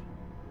that.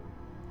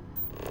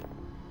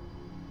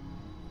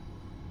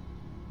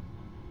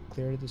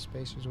 Clear the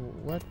spaces.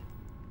 What?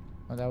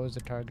 Oh, that was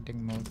the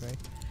targeting mode, right?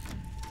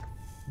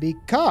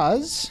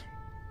 Because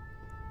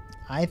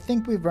I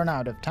think we've run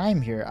out of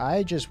time here.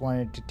 I just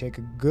wanted to take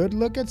a good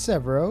look at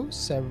Sevro.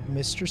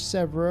 Mr.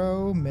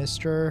 Sevro,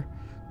 Mr.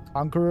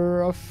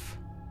 Conqueror of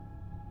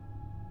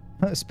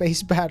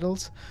space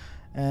battles,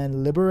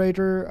 and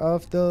liberator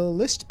of the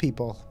list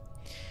people.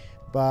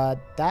 But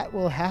that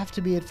will have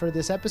to be it for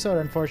this episode,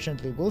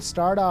 unfortunately. We'll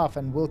start off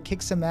and we'll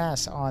kick some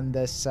ass on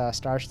this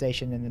star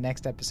station in the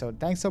next episode.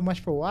 Thanks so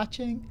much for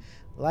watching.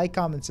 Like,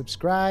 comment,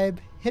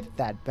 subscribe, hit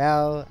that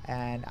bell,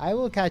 and I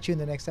will catch you in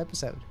the next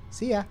episode.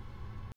 See ya!